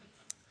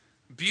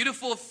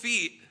 beautiful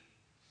feet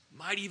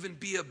might even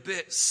be a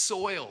bit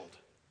soiled,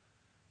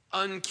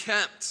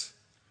 unkempt,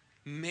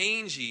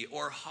 mangy,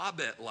 or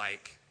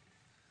hobbit-like.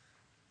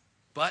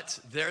 But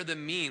they're the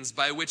means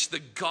by which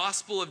the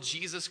gospel of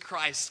Jesus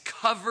Christ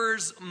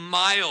covers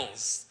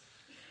miles.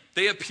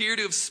 They appear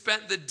to have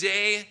spent the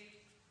day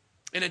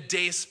in a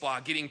day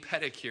spa getting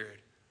pedicured.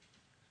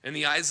 In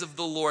the eyes of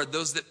the Lord,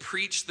 those that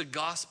preach the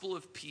gospel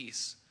of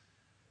peace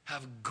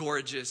have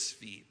gorgeous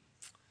feet.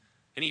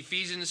 In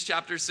Ephesians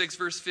chapter 6,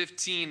 verse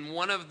 15,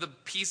 one of the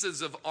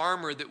pieces of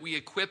armor that we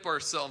equip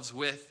ourselves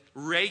with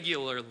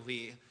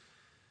regularly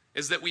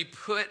is that we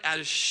put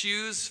as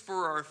shoes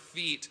for our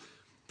feet,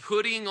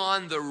 putting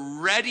on the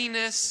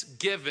readiness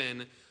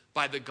given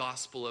by the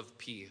gospel of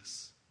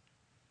peace.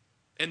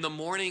 In the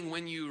morning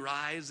when you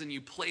rise and you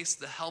place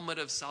the helmet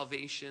of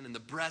salvation and the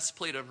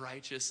breastplate of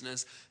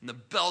righteousness and the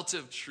belt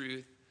of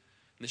truth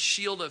and the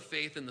shield of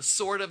faith and the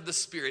sword of the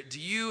Spirit, do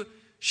you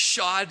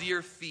shod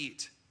your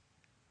feet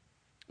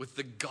with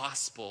the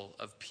gospel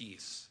of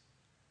peace?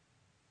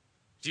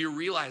 Do you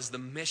realize the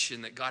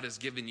mission that God has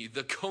given you,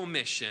 the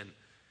commission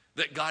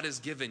that God has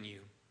given you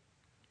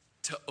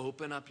to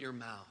open up your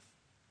mouth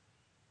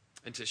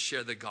and to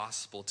share the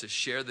gospel, to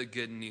share the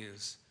good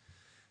news?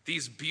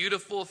 These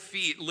beautiful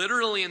feet,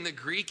 literally in the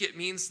Greek, it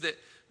means that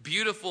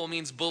beautiful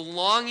means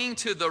belonging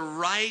to the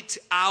right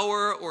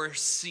hour or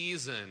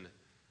season.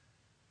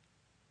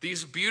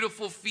 These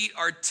beautiful feet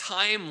are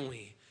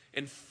timely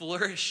and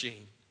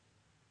flourishing.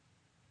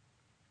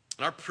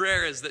 And our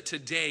prayer is that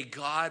today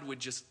God would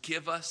just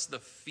give us the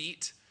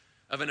feet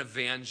of an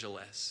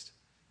evangelist.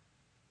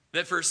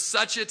 That for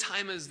such a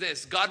time as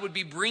this, God would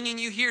be bringing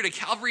you here to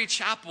Calvary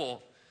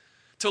Chapel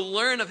to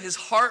learn of his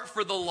heart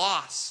for the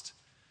lost,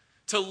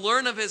 to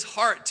learn of his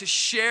heart, to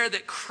share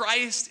that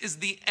Christ is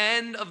the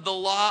end of the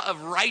law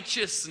of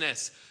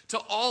righteousness to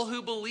all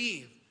who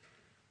believe.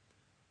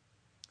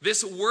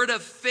 This word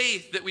of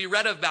faith that we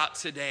read about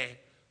today,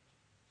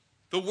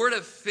 the word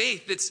of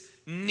faith that's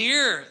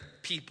near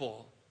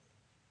people.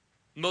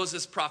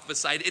 Moses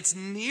prophesied, it's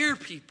near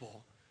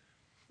people.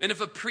 And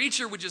if a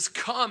preacher would just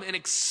come and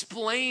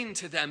explain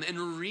to them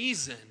and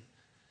reason,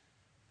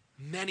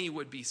 many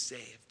would be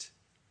saved.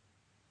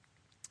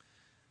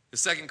 The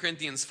 2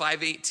 Corinthians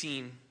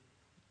 5:18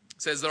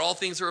 says that all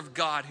things are of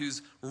God,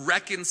 who's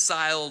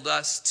reconciled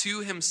us to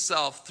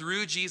himself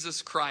through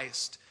Jesus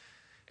Christ,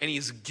 and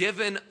he's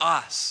given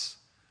us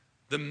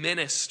the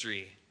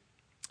ministry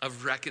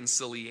of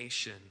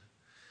reconciliation.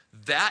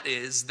 That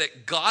is,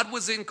 that God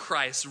was in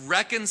Christ,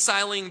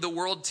 reconciling the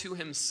world to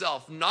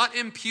himself, not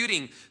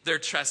imputing their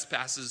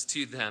trespasses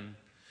to them.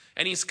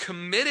 And he's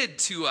committed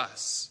to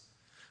us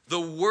the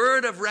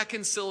word of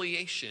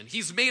reconciliation.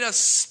 He's made us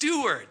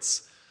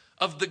stewards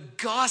of the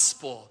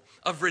gospel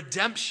of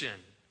redemption.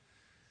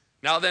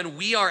 Now then,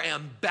 we are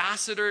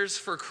ambassadors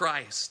for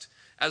Christ.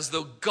 As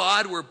though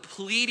God were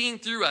pleading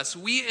through us,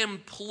 we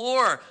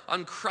implore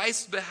on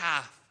Christ's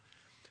behalf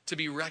to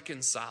be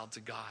reconciled to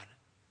God.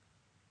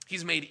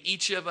 He's made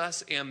each of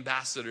us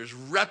ambassadors,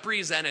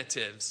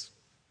 representatives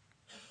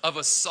of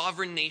a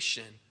sovereign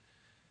nation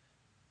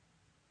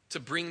to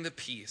bring the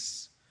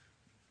peace,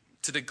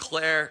 to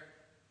declare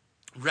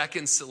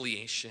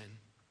reconciliation.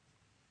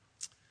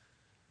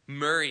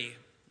 Murray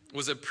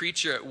was a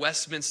preacher at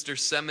Westminster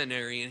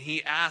Seminary, and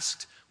he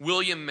asked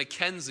William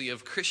Mackenzie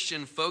of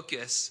Christian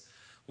Focus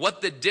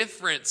what the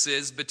difference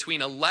is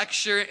between a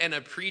lecture and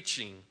a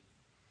preaching.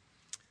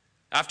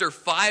 After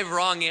 5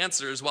 wrong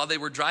answers while they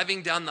were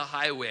driving down the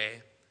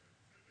highway,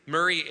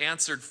 Murray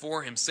answered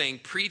for him,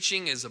 saying,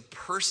 preaching is a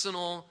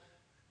personal,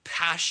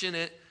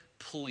 passionate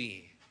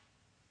plea.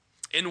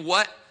 In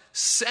what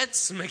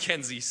sense,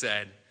 Mackenzie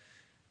said?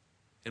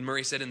 And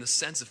Murray said, in the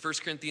sense of 1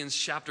 Corinthians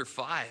chapter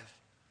 5.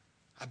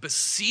 I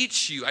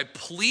beseech you, I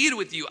plead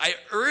with you, I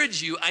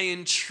urge you, I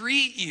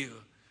entreat you,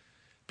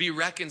 be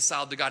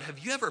reconciled to God. Have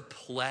you ever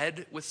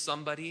pled with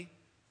somebody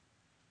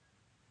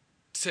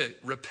to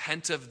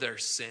repent of their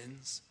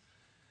sins?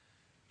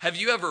 Have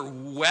you ever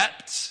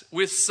wept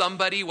with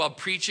somebody while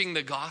preaching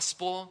the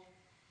gospel?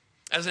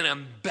 As an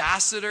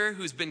ambassador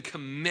who's been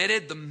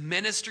committed the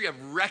ministry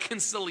of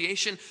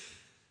reconciliation,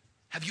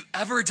 have you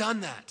ever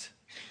done that?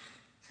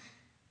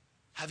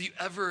 Have you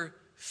ever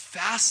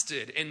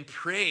fasted and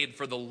prayed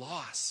for the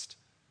lost,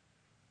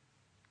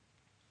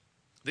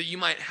 that you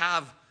might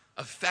have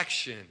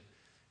affection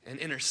and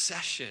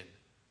intercession,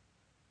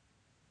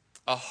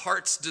 a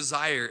heart's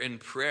desire in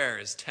prayer,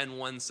 as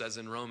 10:1 says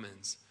in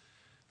Romans,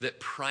 that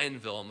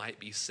Prineville might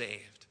be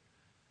saved,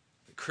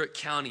 that Crook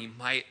County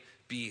might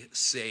be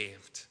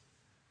saved?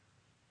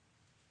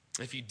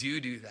 If you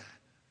do that,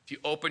 if you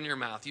open your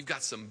mouth, you've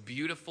got some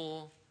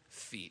beautiful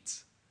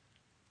feet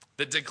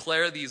that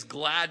declare these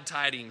glad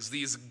tidings,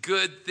 these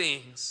good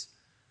things.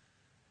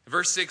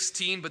 Verse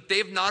 16, but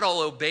they've not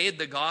all obeyed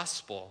the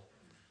gospel.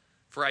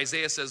 For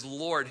Isaiah says,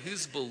 Lord,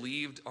 who's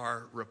believed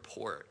our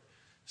report?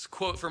 This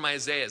quote from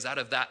Isaiah is out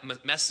of that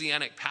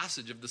messianic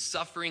passage of the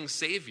suffering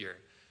Savior.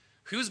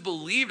 Who's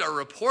believed our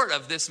report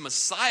of this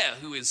Messiah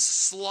who is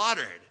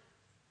slaughtered,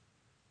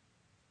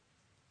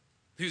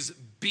 who's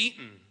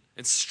beaten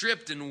and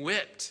stripped and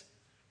whipped?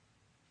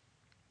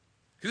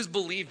 Who's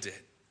believed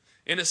it?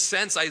 In a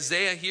sense,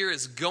 Isaiah here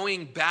is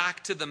going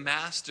back to the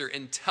master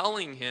and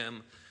telling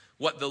him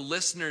what the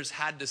listeners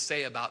had to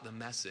say about the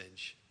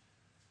message.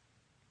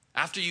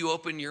 After you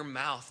open your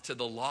mouth to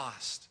the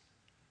lost,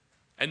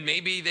 and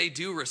maybe they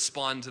do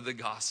respond to the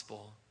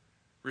gospel,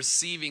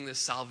 receiving the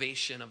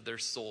salvation of their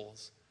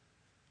souls,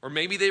 or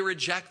maybe they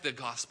reject the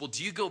gospel,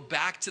 do you go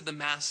back to the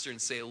master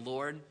and say,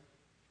 Lord,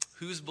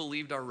 who's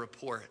believed our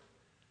report?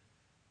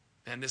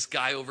 And this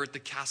guy over at the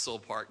Castle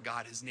Park,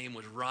 God, his name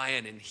was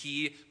Ryan, and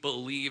he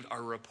believed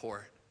our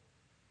report.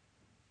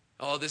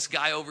 Oh, this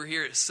guy over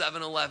here at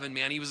 7-Eleven,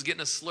 man, he was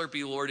getting a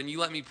Slurpee, Lord, and you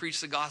let me preach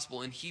the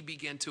gospel, and he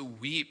began to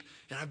weep,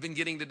 and I've been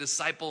getting to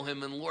disciple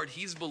him, and Lord,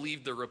 he's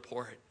believed the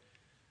report.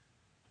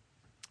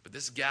 But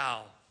this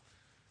gal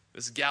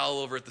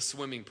over at the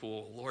swimming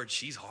pool, Lord,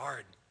 she's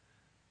hard.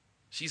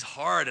 She's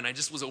hard, and I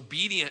just was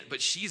obedient,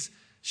 but she's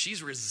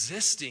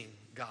resisting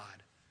God.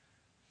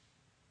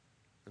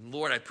 And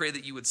Lord, I pray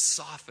that you would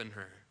soften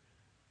her.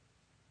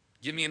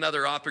 Give me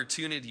another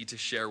opportunity to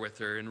share with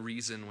her and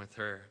reason with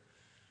her.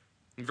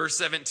 In verse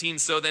 17,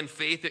 so then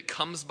faith, it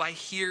comes by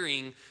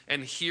hearing,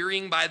 and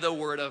hearing by the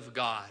word of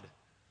God.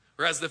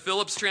 Or as the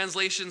Phillips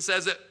translation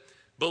says it,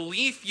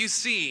 belief, you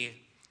see,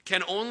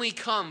 can only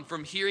come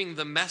from hearing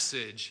the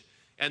message,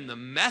 and the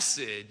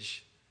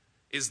message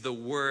is the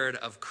word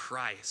of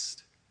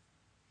Christ.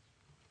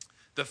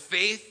 The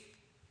faith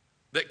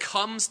that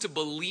comes to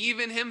believe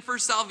in him for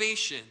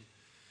salvation,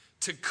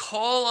 to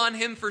call on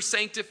him for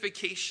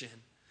sanctification,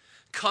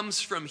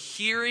 comes from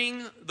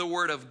hearing the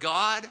word of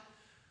God,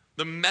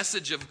 the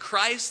message of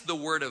Christ, the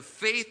word of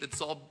faith. It's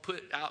all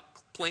put out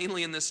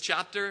plainly in this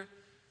chapter,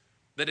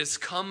 that has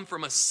come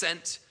from a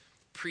sent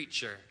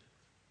preacher.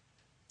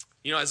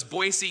 You know, as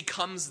Boise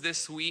comes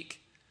this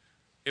week,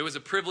 it was a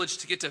privilege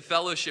to get to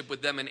fellowship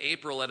with them in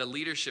April at a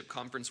leadership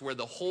conference where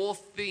the whole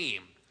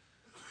theme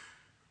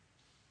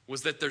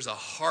was that there's a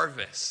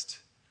harvest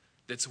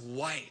that's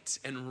white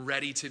and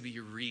ready to be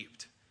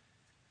reaped.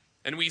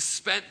 And we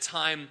spent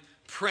time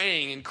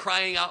praying and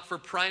crying out for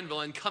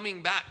Prineville, and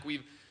coming back,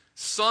 we've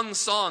sung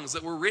songs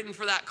that were written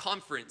for that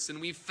conference, and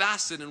we've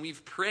fasted and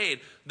we've prayed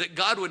that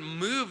God would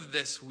move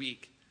this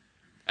week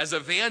as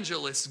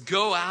evangelists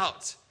go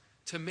out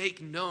to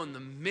make known the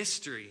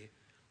mystery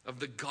of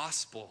the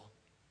gospel.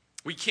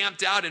 We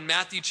camped out in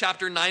Matthew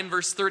chapter 9,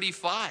 verse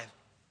 35,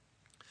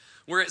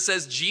 where it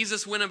says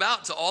Jesus went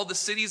about to all the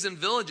cities and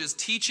villages,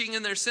 teaching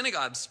in their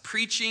synagogues,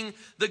 preaching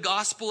the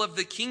gospel of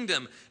the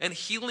kingdom, and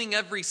healing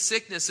every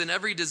sickness and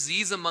every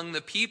disease among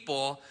the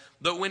people.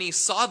 But when he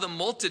saw the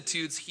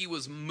multitudes, he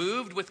was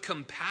moved with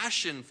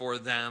compassion for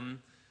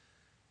them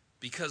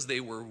because they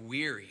were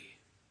weary.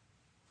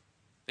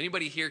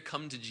 Anybody here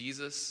come to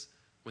Jesus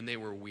when they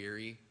were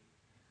weary?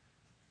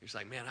 You're just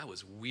like, man, I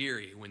was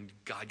weary when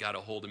God got a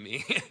hold of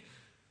me.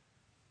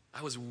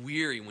 I was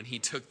weary when he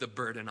took the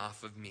burden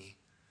off of me.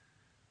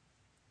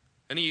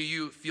 Any of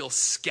you feel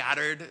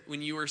scattered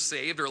when you were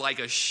saved, or like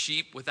a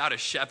sheep without a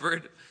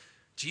shepherd?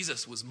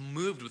 Jesus was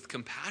moved with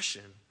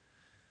compassion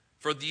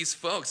for these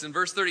folks. In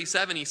verse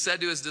 37, he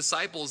said to his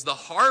disciples, the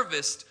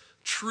harvest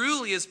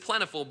truly is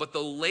plentiful, but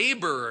the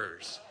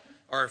laborers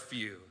are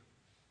few.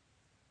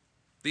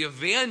 The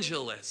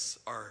evangelists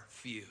are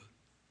few.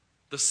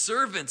 The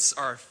servants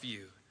are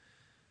few.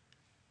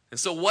 And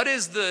so what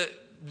is the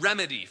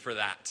remedy for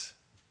that?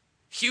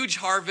 Huge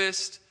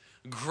harvest,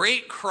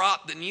 great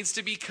crop that needs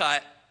to be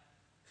cut.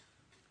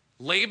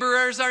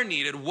 Laborers are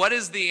needed. What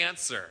is the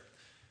answer?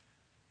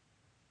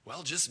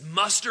 Well, just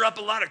muster up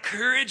a lot of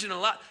courage and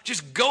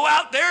just go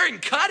out there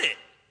and cut it.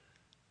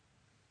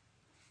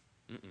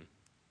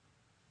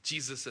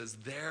 Jesus says,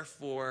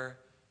 therefore,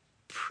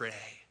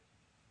 pray.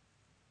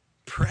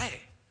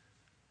 Pray.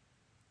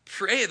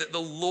 Pray that the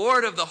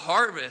Lord of the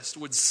harvest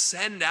would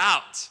send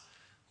out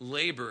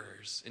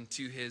laborers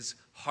into his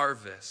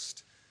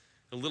harvest.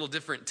 A little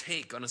different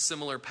take on a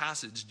similar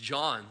passage.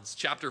 John's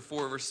chapter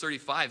 4, verse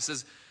 35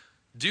 says,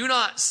 do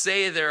not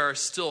say there are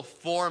still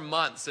 4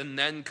 months and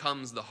then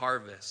comes the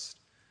harvest.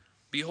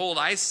 Behold,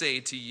 I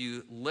say to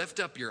you, lift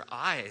up your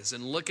eyes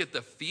and look at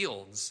the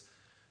fields,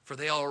 for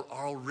they are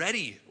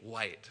already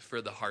white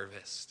for the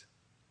harvest.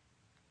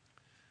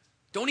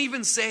 Don't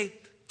even say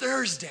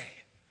Thursday.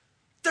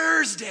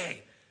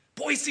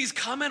 Boise's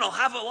coming. I'll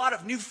have a lot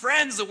of new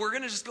friends that we're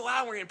going to just go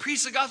out and we're going to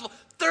preach the gospel.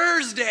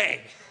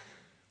 Thursday.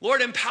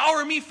 Lord,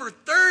 empower me for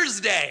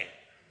Thursday.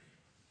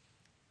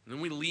 And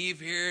then we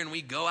leave here and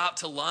we go out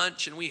to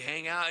lunch and we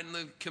hang out in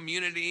the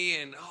community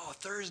and,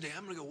 Thursday,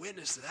 I'm going to go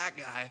witness to that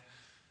guy.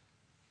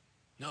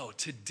 No,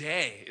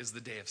 today is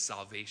the day of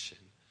salvation.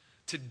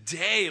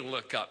 Today,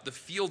 look up. The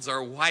fields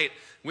are white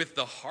with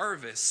the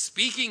harvest.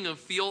 Speaking of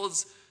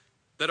fields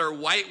that are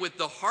white with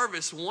the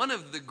harvest, one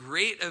of the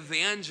great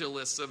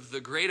evangelists of the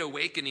Great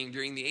Awakening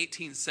during the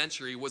 18th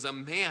century was a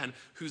man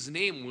whose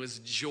name was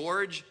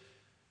George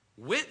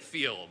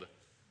Whitefield.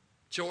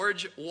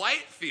 George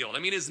Whitefield. I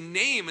mean, his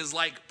name is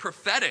like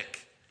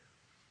prophetic.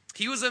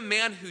 He was a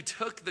man who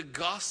took the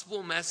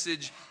gospel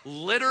message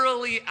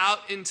literally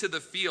out into the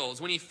fields.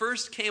 When he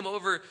first came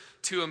over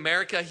to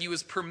America, he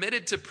was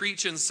permitted to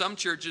preach in some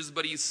churches,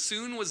 but he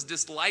soon was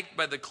disliked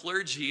by the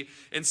clergy,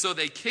 and so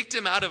they kicked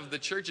him out of the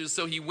churches.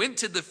 So he went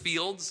to the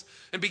fields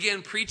and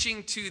began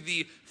preaching to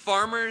the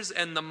farmers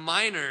and the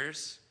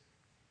miners.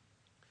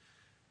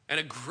 And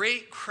a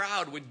great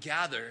crowd would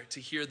gather to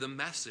hear the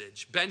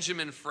message.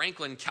 Benjamin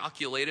Franklin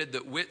calculated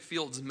that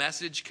Whitefield's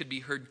message could be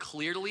heard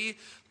clearly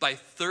by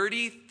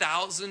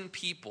 30,000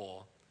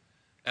 people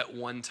at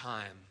one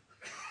time.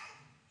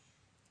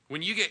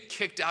 When you get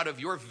kicked out of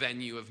your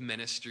venue of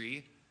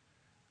ministry,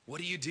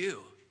 what do?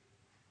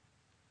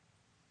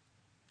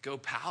 Go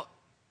pout?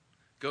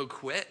 Go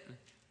quit?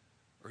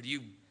 Or do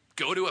you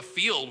go to a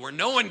field where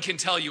no one can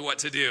tell you what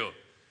to do?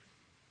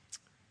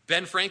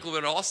 Ben Franklin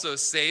would also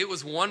say it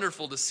was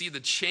wonderful to see the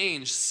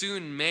change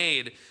soon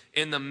made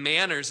in the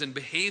manners and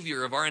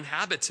behavior of our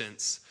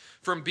inhabitants.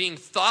 From being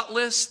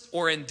thoughtless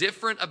or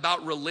indifferent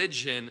about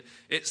religion,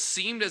 it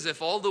seemed as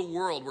if all the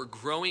world were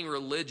growing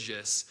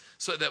religious,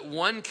 so that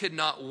one could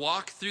not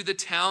walk through the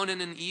town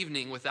in an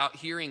evening without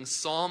hearing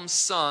psalms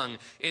sung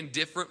in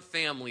different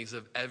families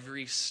of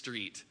every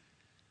street.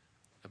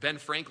 Ben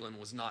Franklin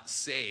was not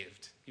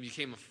saved. He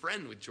became a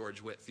friend with George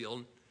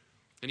Whitefield,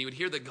 and he would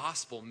hear the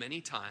gospel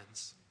many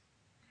times.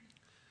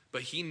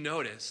 But he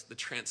noticed the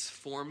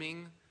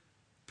transforming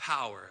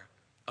power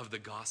of the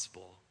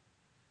gospel.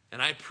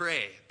 And I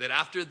pray that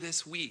after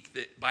this week,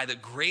 that by the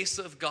grace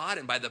of God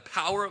and by the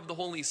power of the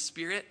Holy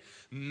Spirit,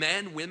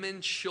 men, women,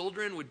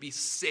 children would be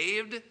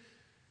saved.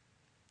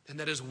 And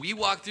that as we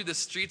walk through the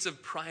streets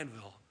of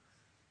Prineville,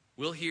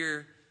 we'll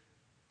hear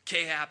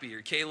K-Happy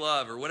or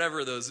K-Love or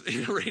whatever those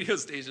radio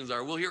stations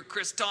are. We'll hear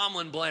Chris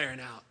Tomlin blaring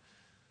out.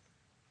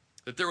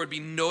 That there would be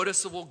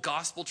noticeable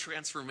gospel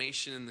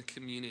transformation in the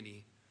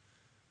community.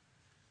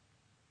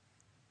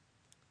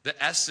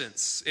 The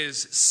essence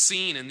is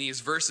seen in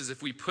these verses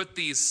if we put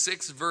these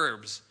 6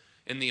 verbs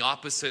in the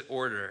opposite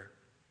order.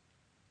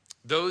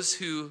 Those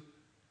who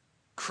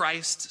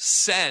Christ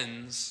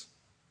sends,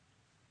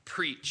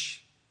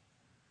 preach.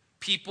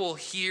 People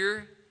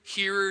hear,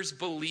 hearers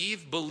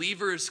believe,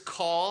 believers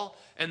call,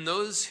 and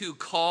those who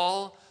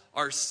call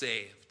are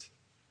saved.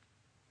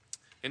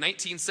 In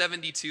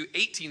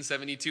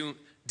 1872,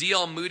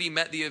 D.L. Moody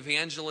met the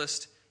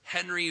evangelist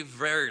Henry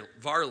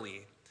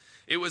Varley.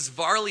 It was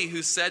Varley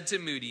who said to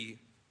Moody,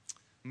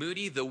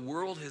 Moody, the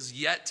world has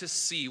yet to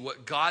see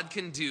what God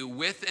can do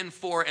with and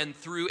for and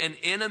through and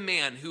in a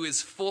man who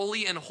is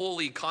fully and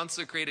wholly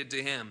consecrated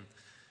to him.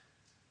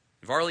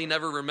 Varley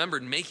never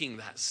remembered making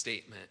that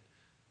statement,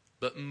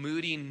 but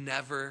Moody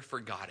never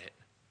forgot it.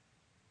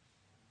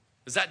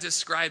 Does that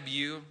describe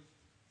you?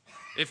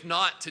 If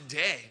not,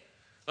 today,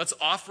 let's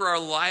offer our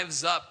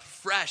lives up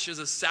fresh as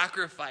a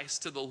sacrifice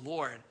to the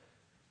Lord,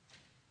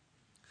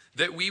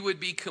 that we would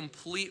be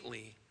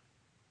completely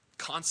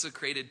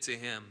consecrated to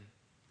him.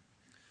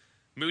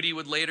 Moody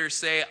would later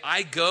say,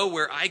 I go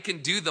where I can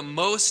do the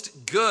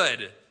most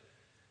good.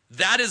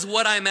 That is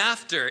what I'm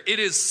after. It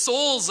is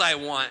souls I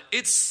want.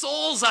 It's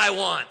souls I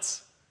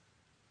want.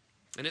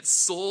 And it's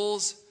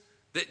souls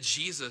that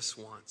Jesus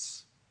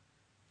wants.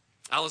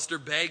 Alistair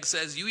Begg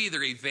says, you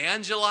either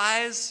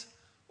evangelize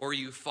or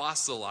you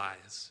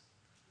fossilize.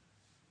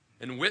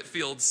 And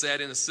Whitfield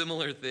said in a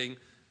similar thing,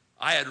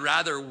 I had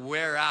rather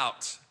wear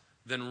out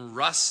than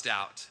rust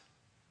out.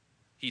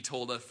 He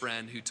told a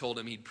friend who told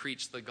him he'd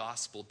preached the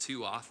gospel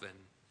too often.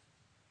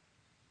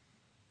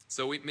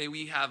 So may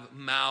we have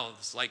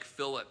mouths like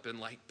Philip and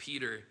like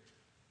Peter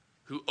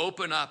who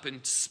open up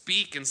and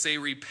speak and say,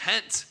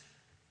 repent,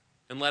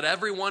 and let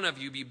every one of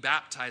you be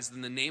baptized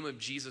in the name of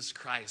Jesus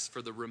Christ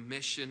for the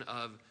remission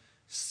of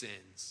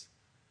sins.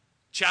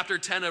 Chapter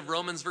 10 of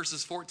Romans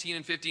verses 14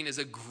 and 15 is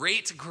a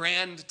great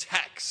grand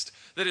text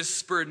that has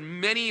spurred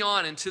many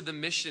on into the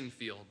mission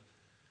field.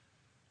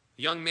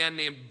 A young man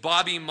named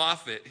Bobby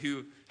Moffat,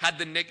 who had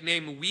the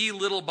nickname Wee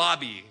Little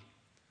Bobby,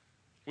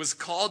 was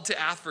called to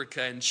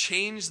Africa and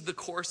changed the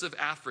course of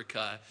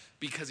Africa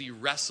because he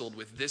wrestled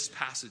with this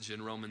passage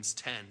in Romans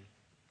 10.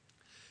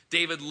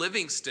 David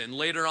Livingston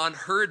later on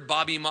heard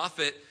Bobby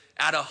Moffat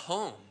at a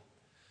home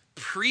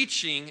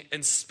preaching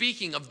and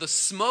speaking of the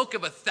smoke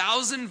of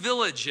 1,000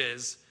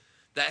 villages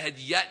that had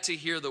yet to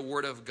hear the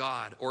word of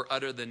God or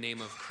utter the name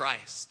of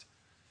Christ.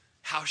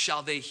 How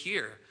shall they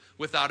hear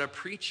without a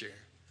preacher?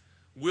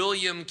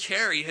 William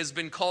Carey has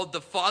been called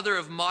the father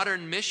of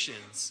modern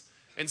missions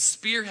and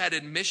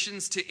spearheaded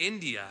missions to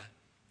India.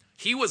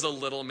 He was a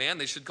little man.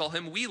 They should call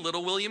him Wee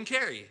Little William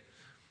Carey.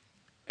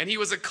 And he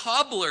was a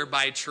cobbler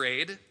by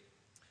trade.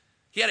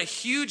 He had a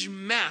huge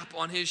map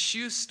on his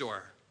shoe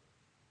store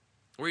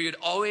where he would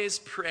always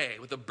pray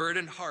with a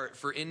burdened heart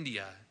for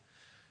India.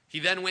 He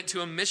then went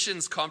to a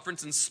missions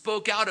conference and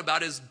spoke out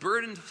about his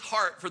burdened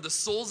heart for the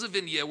souls of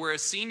India, where a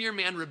senior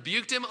man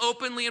rebuked him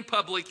openly and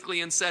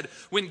publicly and said,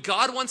 when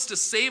God wants to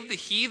save the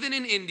heathen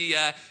in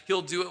India,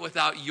 he'll do it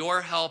without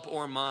your help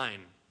or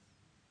mine.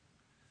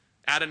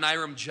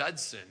 Adoniram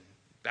Judson,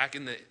 back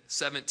in the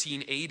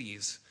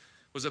 1780s,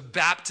 was a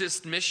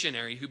Baptist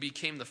missionary who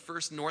became the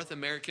first North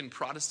American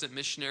Protestant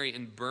missionary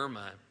in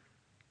Burma.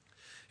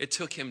 It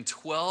took him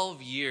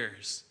 12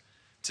 years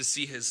to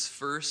see his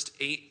first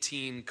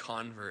 18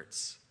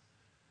 converts.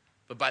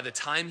 But by the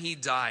time he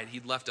died,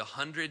 he'd left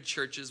 100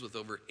 churches with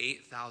over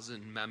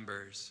 8,000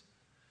 members.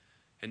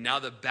 And now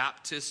the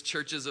Baptist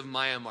churches of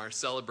Myanmar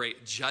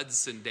celebrate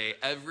Judson Day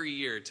every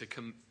year to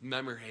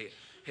commemorate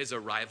his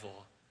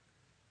arrival.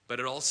 But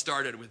it all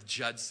started with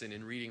Judson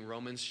in reading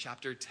Romans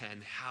chapter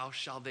 10. How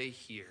shall they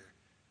hear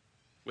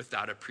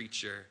without a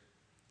preacher?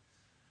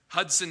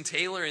 Hudson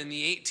Taylor in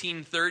the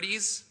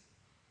 1830s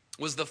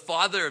was the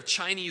father of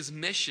Chinese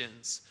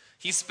missions.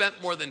 He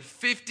spent more than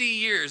 50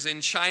 years in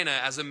China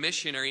as a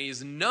missionary.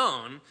 He's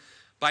known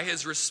by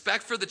his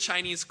respect for the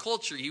Chinese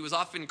culture. He was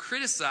often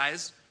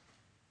criticized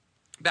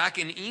back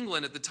in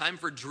England at the time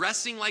for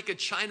dressing like a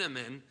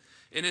Chinaman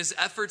in his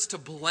efforts to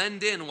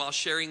blend in while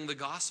sharing the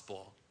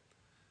gospel.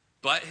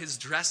 But his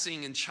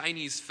dressing in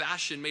Chinese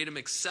fashion made him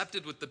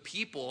accepted with the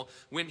people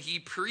when he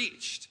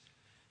preached.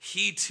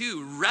 He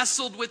too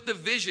wrestled with the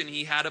vision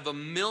he had of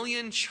 1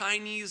 million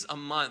Chinese a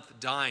month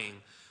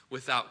dying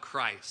without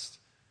Christ,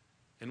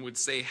 and would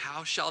say,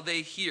 how shall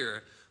they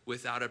hear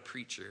without a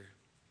preacher?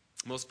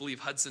 Most believe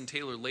Hudson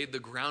Taylor laid the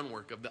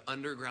groundwork of the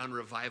underground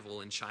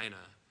revival in China.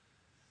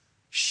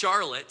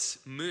 Charlotte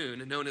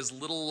Moon, known as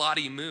Little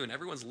Lottie Moon,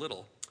 everyone's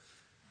little,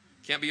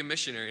 can't be a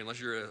missionary unless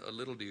you're a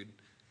little dude,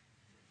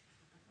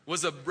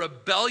 was a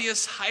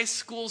rebellious high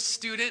school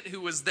student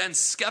who was then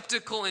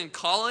skeptical in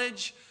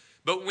college,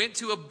 but went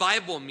to a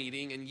Bible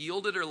meeting and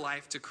yielded her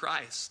life to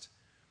Christ.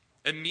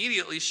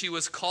 Immediately, she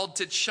was called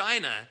to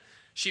China.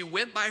 She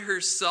went by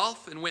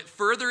herself and went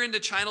further into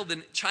China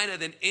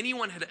than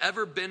anyone had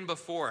ever been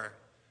before.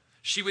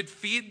 She would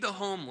feed the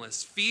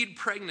homeless, feed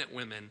pregnant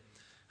women,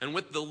 and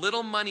with the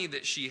little money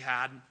that she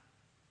had,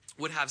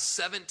 would have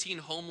 17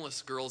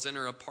 homeless girls in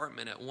her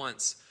apartment at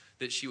once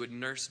that she would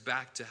nurse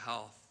back to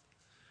health.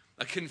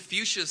 A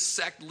Confucius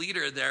sect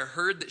leader there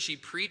heard that she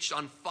preached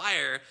on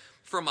fire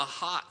from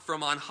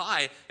on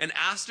high and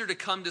asked her to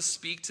come to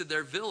speak to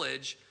their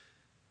village.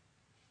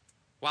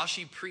 While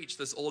she preached,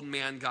 this old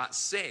man got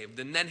saved.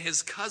 And then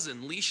his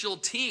cousin, Li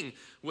Shilting,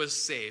 was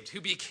saved, who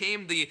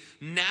became the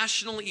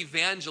national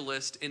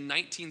evangelist in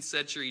 19th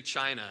century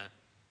China.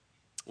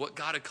 What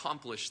God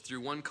accomplished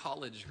through one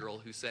college girl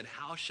who said,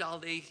 how shall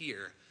they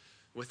hear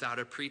without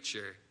a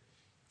preacher?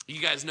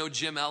 You guys know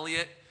Jim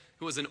Elliott,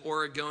 who was an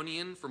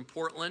Oregonian from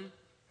Portland?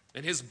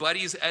 And his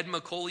buddies, Ed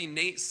McCauley,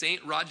 Nate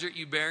Saint, Roger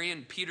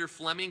Uberian, Peter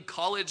Fleming,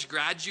 college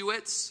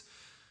graduates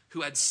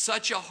who had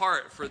such a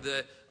heart for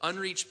the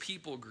unreached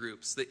people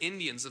groups, the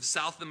Indians of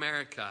South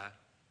America.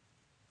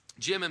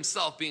 Jim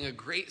himself, being a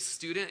great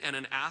student and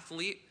an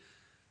athlete,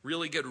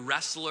 really good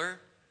wrestler,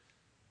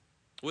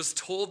 was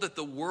told that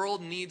the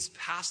world needs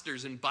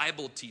pastors and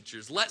Bible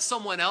teachers. Let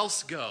someone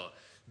else go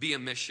be a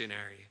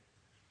missionary.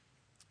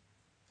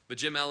 But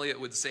Jim Elliot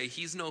would say,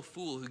 he's no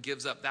fool who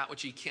gives up that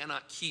which he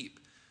cannot keep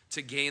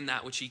to gain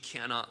that which he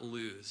cannot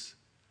lose.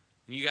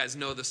 And you guys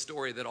know the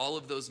story that all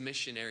of those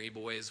missionary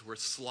boys were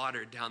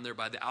slaughtered down there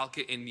by the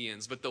Alca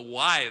Indians. But the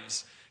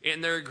wives,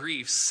 in their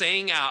grief,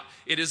 sang out,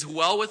 "It is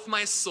well with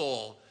my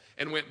soul,"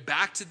 and went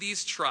back to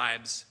these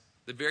tribes,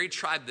 the very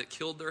tribe that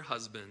killed their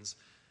husbands,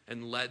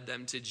 and led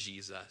them to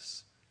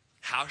Jesus.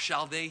 How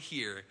shall they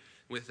hear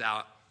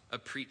without a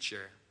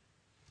preacher?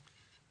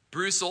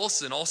 Bruce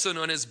Olson, also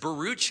known as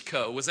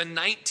Baruchko, was a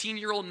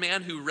 19-year-old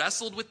man who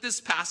wrestled with this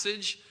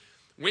passage,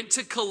 went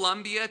to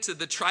Colombia to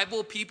the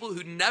tribal people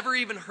who'd never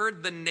even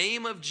heard the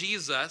name of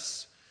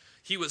Jesus.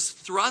 He was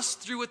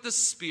thrust through with a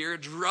spear,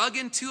 drug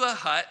into a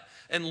hut,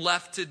 and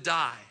left to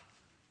die.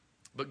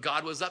 But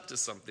God was up to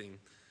something.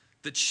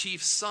 The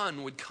chief's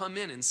son would come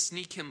in and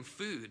sneak him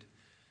food.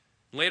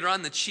 Later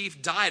on, the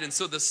chief died, and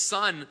so the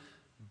son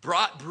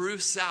brought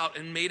Bruce out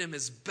and made him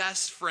his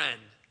best friend.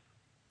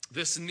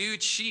 This new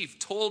chief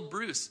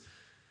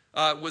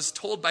was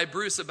told by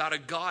Bruce about a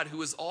God who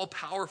was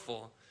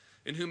all-powerful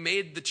and who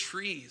made the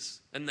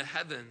trees and the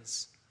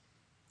heavens,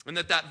 and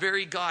that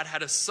very God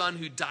had a son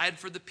who died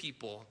for the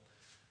people.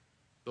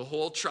 The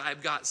whole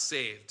tribe got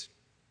saved,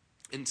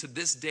 and to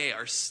this day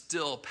are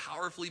still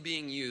powerfully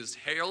being used,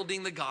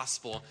 heralding the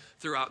gospel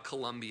throughout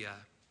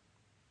Colombia.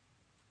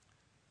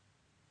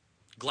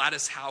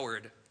 Gladys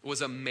Howard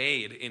was a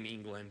maid in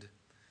England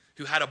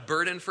who had a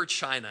burden for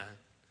China.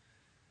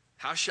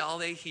 How shall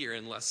they hear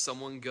unless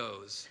someone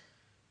goes?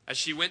 As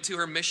she went to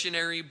her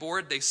missionary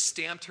board, they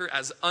stamped her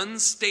as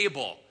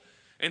unstable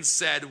and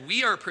said,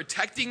 "We are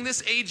protecting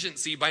this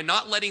agency by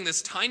not letting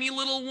this tiny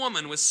little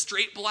woman with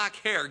straight black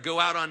hair go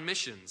out on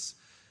missions."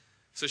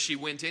 So she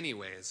went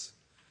anyways.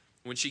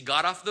 When she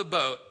got off the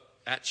boat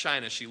at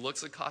China, she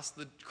looks across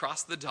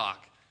the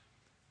dock,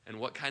 and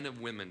what kind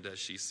of women does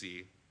she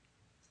see?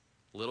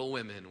 Little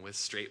women with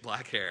straight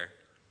black hair.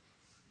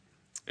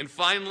 And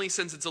finally,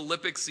 since it's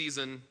Olympic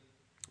season,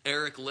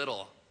 Eric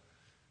Liddell.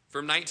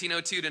 From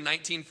 1902 to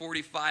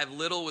 1945,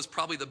 Liddell was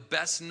probably the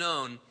best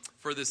known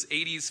for this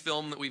 80s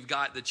film that we've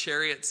got, The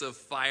Chariots of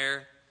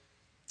Fire.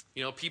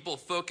 You know, people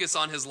focus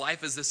on his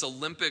life as this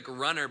Olympic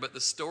runner, but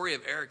the story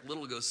of Eric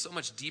Liddell goes so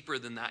much deeper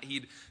than that.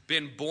 He'd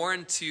been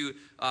born to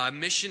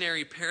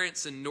missionary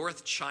parents in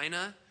North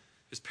China.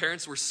 His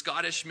parents were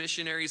Scottish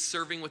missionaries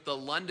serving with the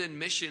London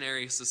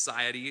Missionary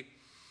Society.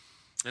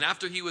 And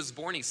after he was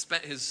born, he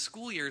spent his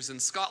school years in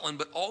Scotland,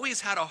 but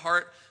always had a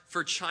heart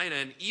for China.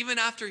 And even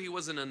after he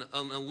was an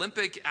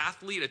Olympic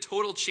athlete, a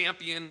total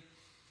champion,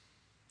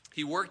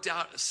 he worked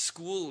out a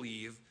school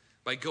leave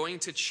by going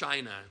to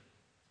China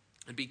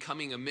and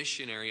becoming a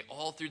missionary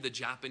all through the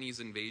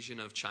Japanese invasion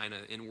of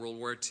China in World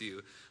War II,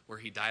 where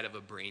he died of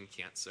a brain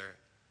cancer.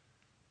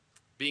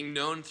 Being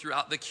known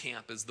throughout the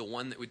camp as the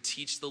one that would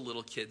teach the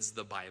little kids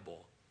the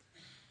Bible.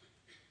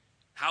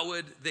 How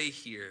would they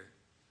hear?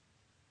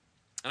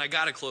 And I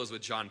got to close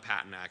with John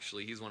Paton,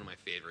 actually. He's one of my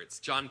favorites.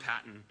 John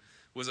Paton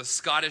was a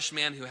Scottish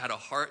man who had a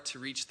heart to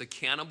reach the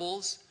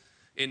cannibals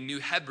in New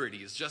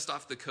Hebrides, just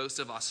off the coast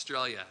of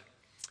Australia.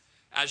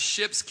 As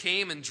ships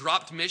came and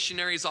dropped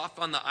missionaries off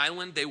on the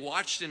island, they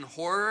watched in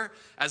horror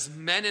as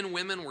men and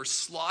women were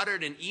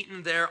slaughtered and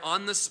eaten there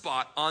on the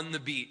spot on the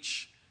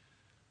beach.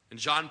 And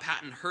John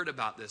Paton heard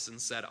about this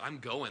and said, "I'm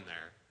going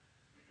there."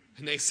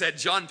 And they said,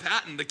 "John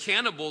Paton, the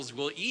cannibals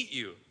will eat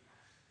you."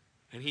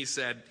 And he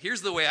said,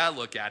 "Here's the way I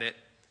look at it.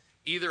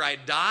 Either I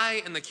die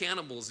and the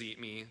cannibals eat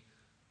me,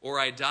 or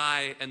I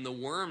die and the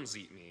worms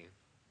eat me.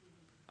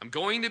 I'm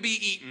going to be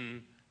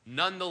eaten.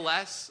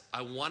 Nonetheless,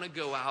 I want to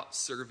go out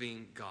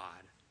serving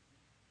God."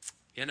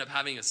 He ended up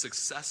having a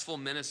successful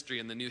ministry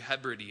in the New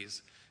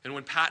Hebrides. And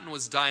when Paton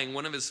was dying,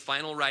 one of his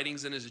final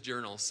writings in his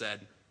journal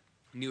said,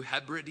 "New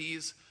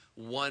Hebrides,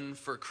 one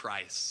for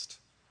Christ."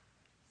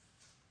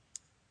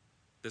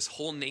 This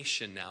whole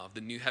nation now of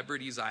the New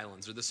Hebrides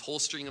Islands, or this whole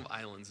string of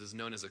islands, is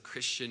known as a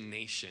Christian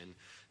nation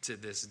to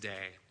this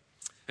day.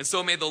 And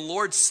so may the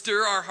Lord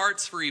stir our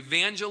hearts for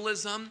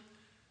evangelism.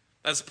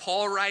 As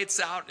Paul writes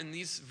out in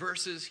these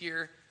verses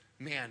here,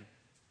 man,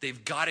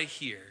 they've got to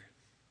hear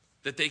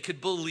that they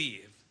could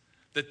believe,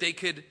 that they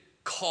could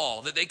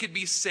call, that they could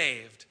be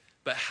saved.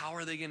 But how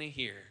are they going to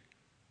hear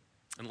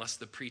unless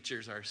the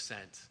preachers are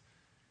sent?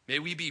 May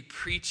we be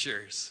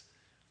preachers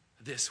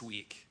this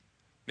week.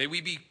 May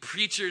we be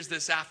preachers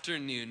this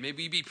afternoon. May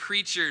we be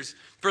preachers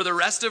for the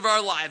rest of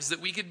our lives, that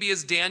we could be,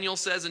 as Daniel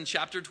says in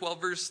chapter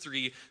 12, verse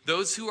 3,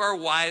 "Those who are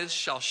wise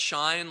shall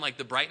shine like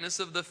the brightness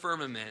of the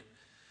firmament,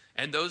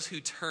 and those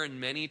who turn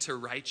many to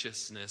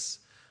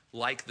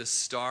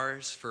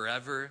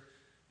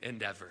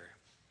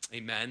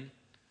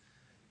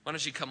Why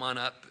don't you come on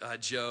up,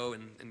 Joe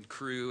and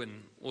crew,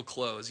 and we'll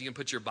close. You can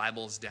put your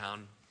Bibles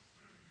down.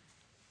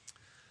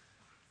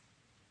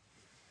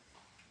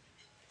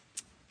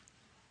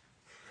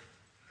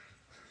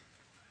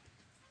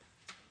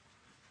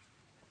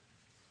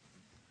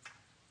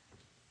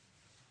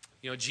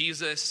 You know,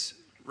 Jesus,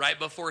 right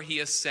before he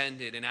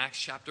ascended in Acts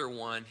chapter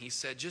 1, he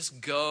said,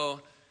 just go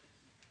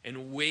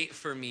and wait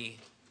for me.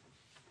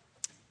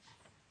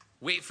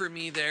 Wait for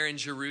me there in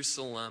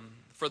Jerusalem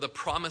for the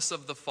promise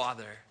of the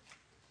Father.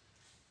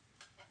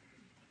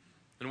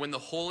 And when the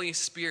Holy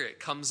Spirit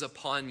comes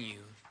upon you,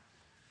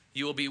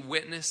 you will be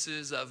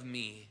witnesses of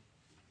me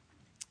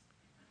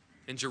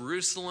in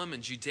Jerusalem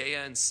and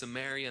Judea and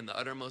Samaria and the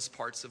uttermost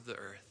parts of the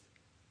earth.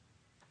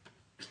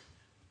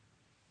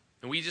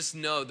 And we just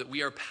know that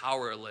we are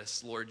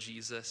powerless, Lord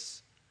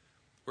Jesus.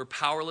 We're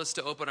powerless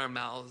to open our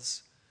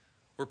mouths.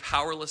 We're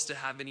powerless to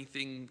have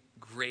anything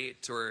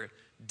great or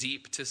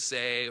deep to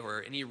say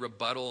or any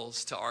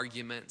rebuttals to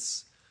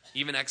arguments,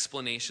 even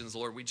explanations,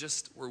 Lord.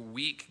 We're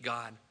weak,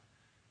 God.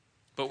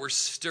 But we're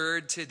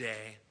stirred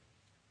today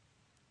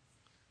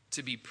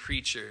to be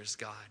preachers,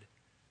 God.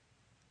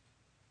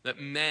 That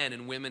men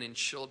and women and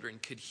children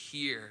could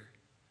hear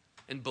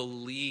and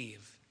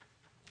believe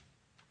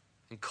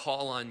and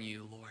call on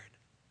you, Lord.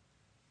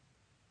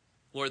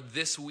 Lord,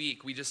 this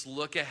week we just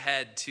look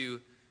ahead to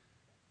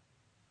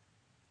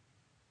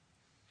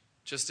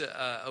just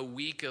a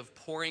week of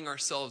pouring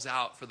ourselves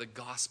out for the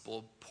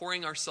gospel,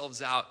 pouring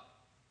ourselves out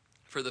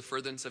for the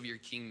furtherance of your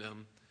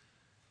kingdom.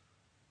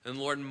 And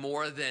Lord,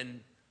 more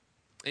than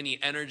any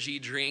energy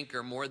drink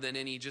or more than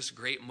any just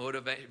great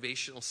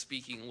motivational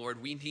speaking,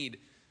 Lord, we need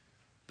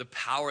the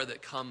power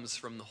that comes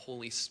from the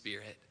Holy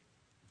Spirit.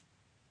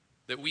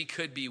 That we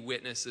could be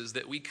witnesses,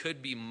 that we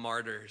could be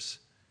martyrs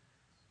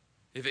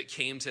if it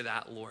came to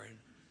that, Lord.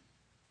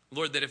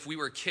 Lord, that if we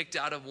were kicked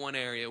out of one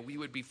area, we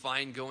would be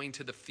fine going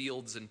to the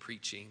fields and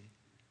preaching.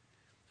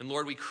 And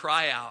Lord, we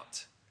cry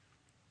out,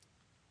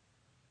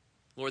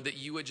 Lord, that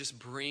you would just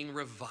bring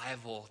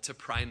revival to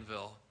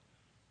Prineville.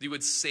 You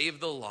would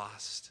save the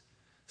lost.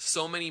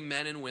 So many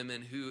men and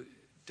women who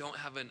don't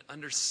have an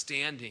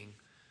understanding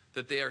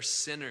that they are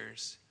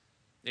sinners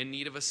in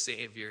need of a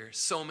Savior.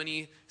 So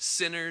many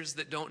sinners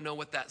that don't know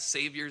what that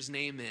Savior's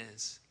name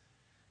is.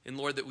 And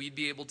Lord, that we'd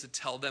be able to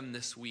tell them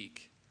this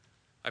week.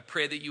 I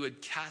pray that you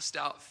would cast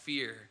out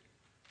fear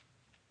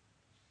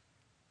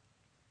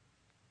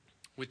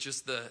with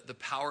just the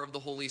power of the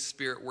Holy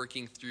Spirit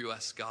working through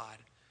us, God.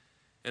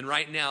 And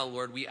right now,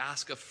 Lord, we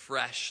ask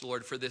afresh,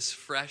 Lord, for this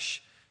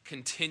fresh,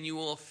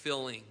 continual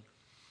filling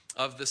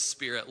of the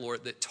Spirit,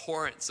 Lord, that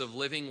torrents of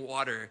living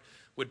water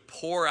would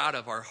pour out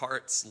of our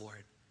hearts,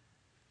 Lord.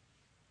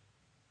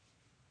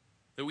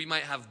 That we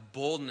might have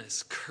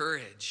boldness,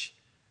 courage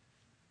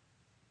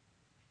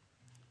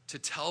to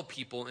tell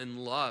people in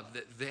love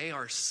that they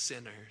are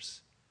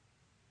sinners.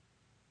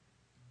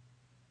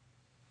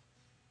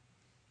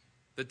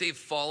 That they've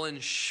fallen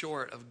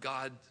short of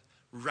God's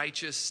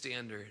righteous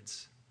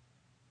standards.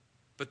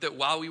 But that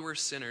while we were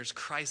sinners,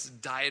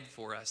 Christ died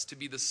for us to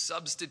be the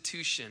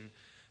substitution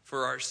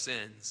for our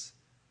sins.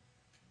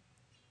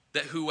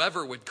 That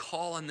whoever would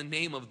call on the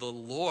name of the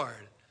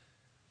Lord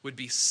would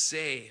be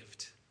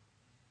saved.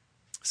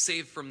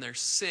 Saved from their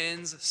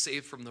sins,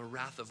 saved from the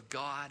wrath of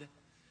God,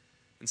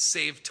 and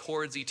saved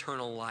towards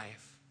eternal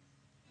life.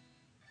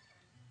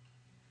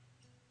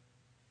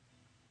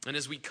 And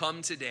as we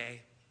come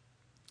today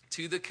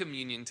to the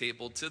communion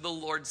table, to the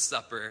Lord's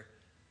Supper,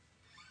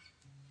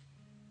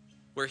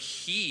 where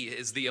he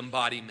is the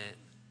embodiment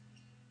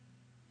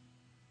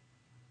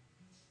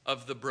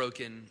of the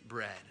broken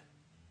bread,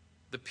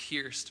 the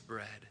pierced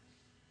bread.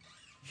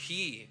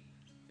 He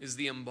is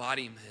the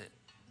embodiment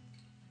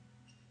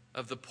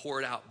of the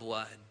poured out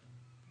blood.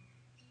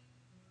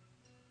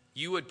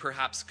 You would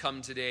perhaps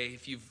come today,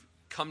 if you've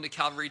come to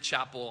Calvary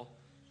Chapel,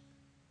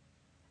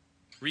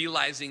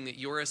 realizing that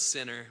you're a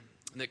sinner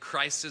and that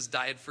Christ has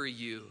died for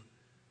you.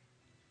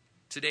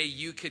 Today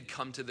you could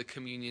come to the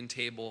communion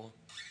table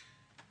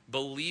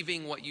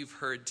believing what you've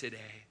heard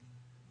today,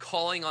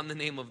 calling on the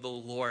name of the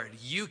Lord.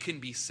 You can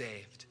be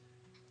saved.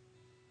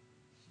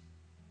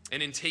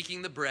 And in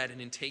taking the bread and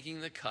in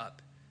taking the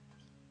cup,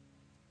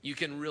 you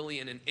can really,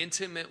 in an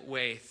intimate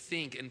way,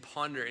 think and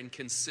ponder and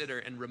consider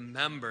and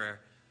remember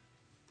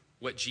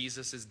what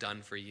Jesus has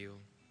done for you.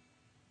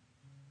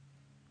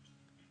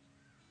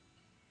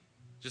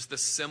 Just the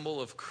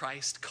symbol of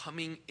Christ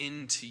coming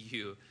into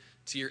you,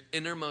 to your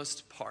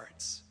innermost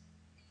parts,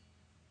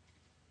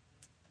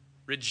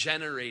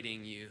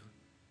 regenerating you,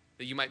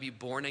 that you might be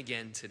born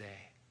again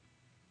today.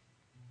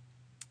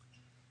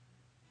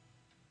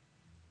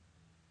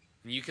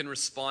 And you can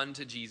respond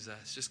to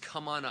Jesus. Just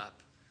come on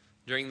up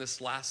during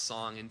this last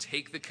song and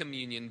take the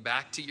communion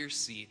back to your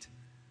seat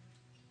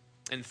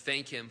and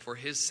thank him for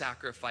his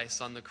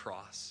sacrifice on the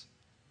cross.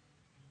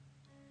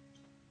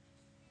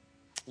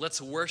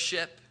 Let's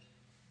worship.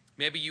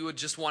 Maybe you would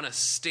just want to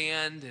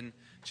stand and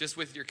just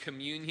with your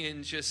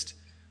communion, just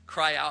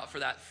cry out for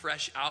that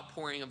fresh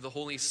outpouring of the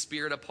Holy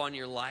Spirit upon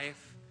your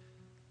life.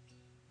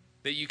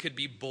 That you could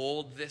be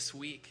bold this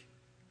week.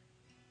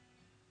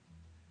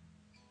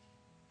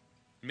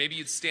 Maybe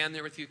you'd stand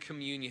there with your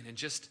communion and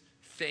just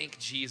thank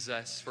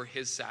Jesus for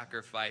his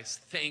sacrifice.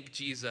 Thank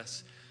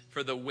Jesus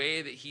for the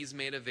way that he's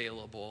made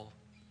available.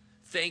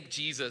 Thank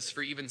Jesus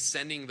for even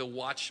sending the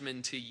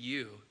watchman to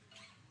you,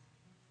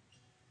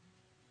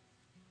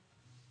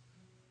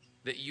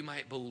 that you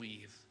might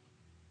believe.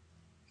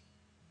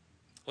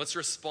 Let's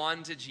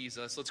respond to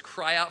Jesus. Let's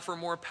cry out for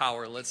more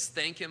power. Let's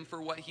thank him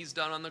for what he's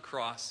done on the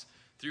cross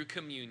through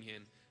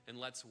communion, and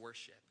let's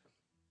worship.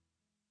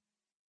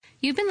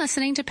 You've been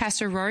listening to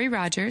Pastor Rory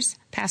Rodgers,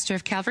 pastor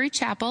of Calvary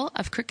Chapel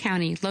of Crook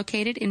County,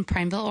 located in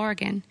Prineville,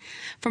 Oregon.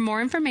 For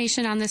more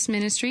information on this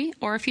ministry,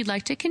 or if you'd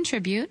like to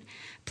contribute,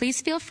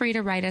 please feel free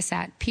to write us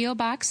at P.O.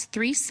 Box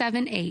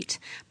 378,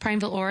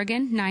 Prineville,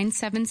 Oregon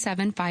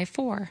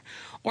 97754,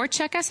 or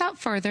check us out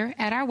further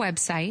at our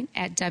website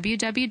at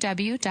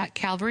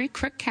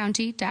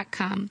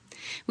www.calvarycrookcounty.com.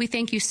 We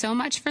thank you so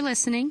much for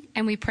listening,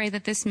 and we pray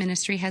that this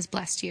ministry has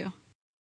blessed you.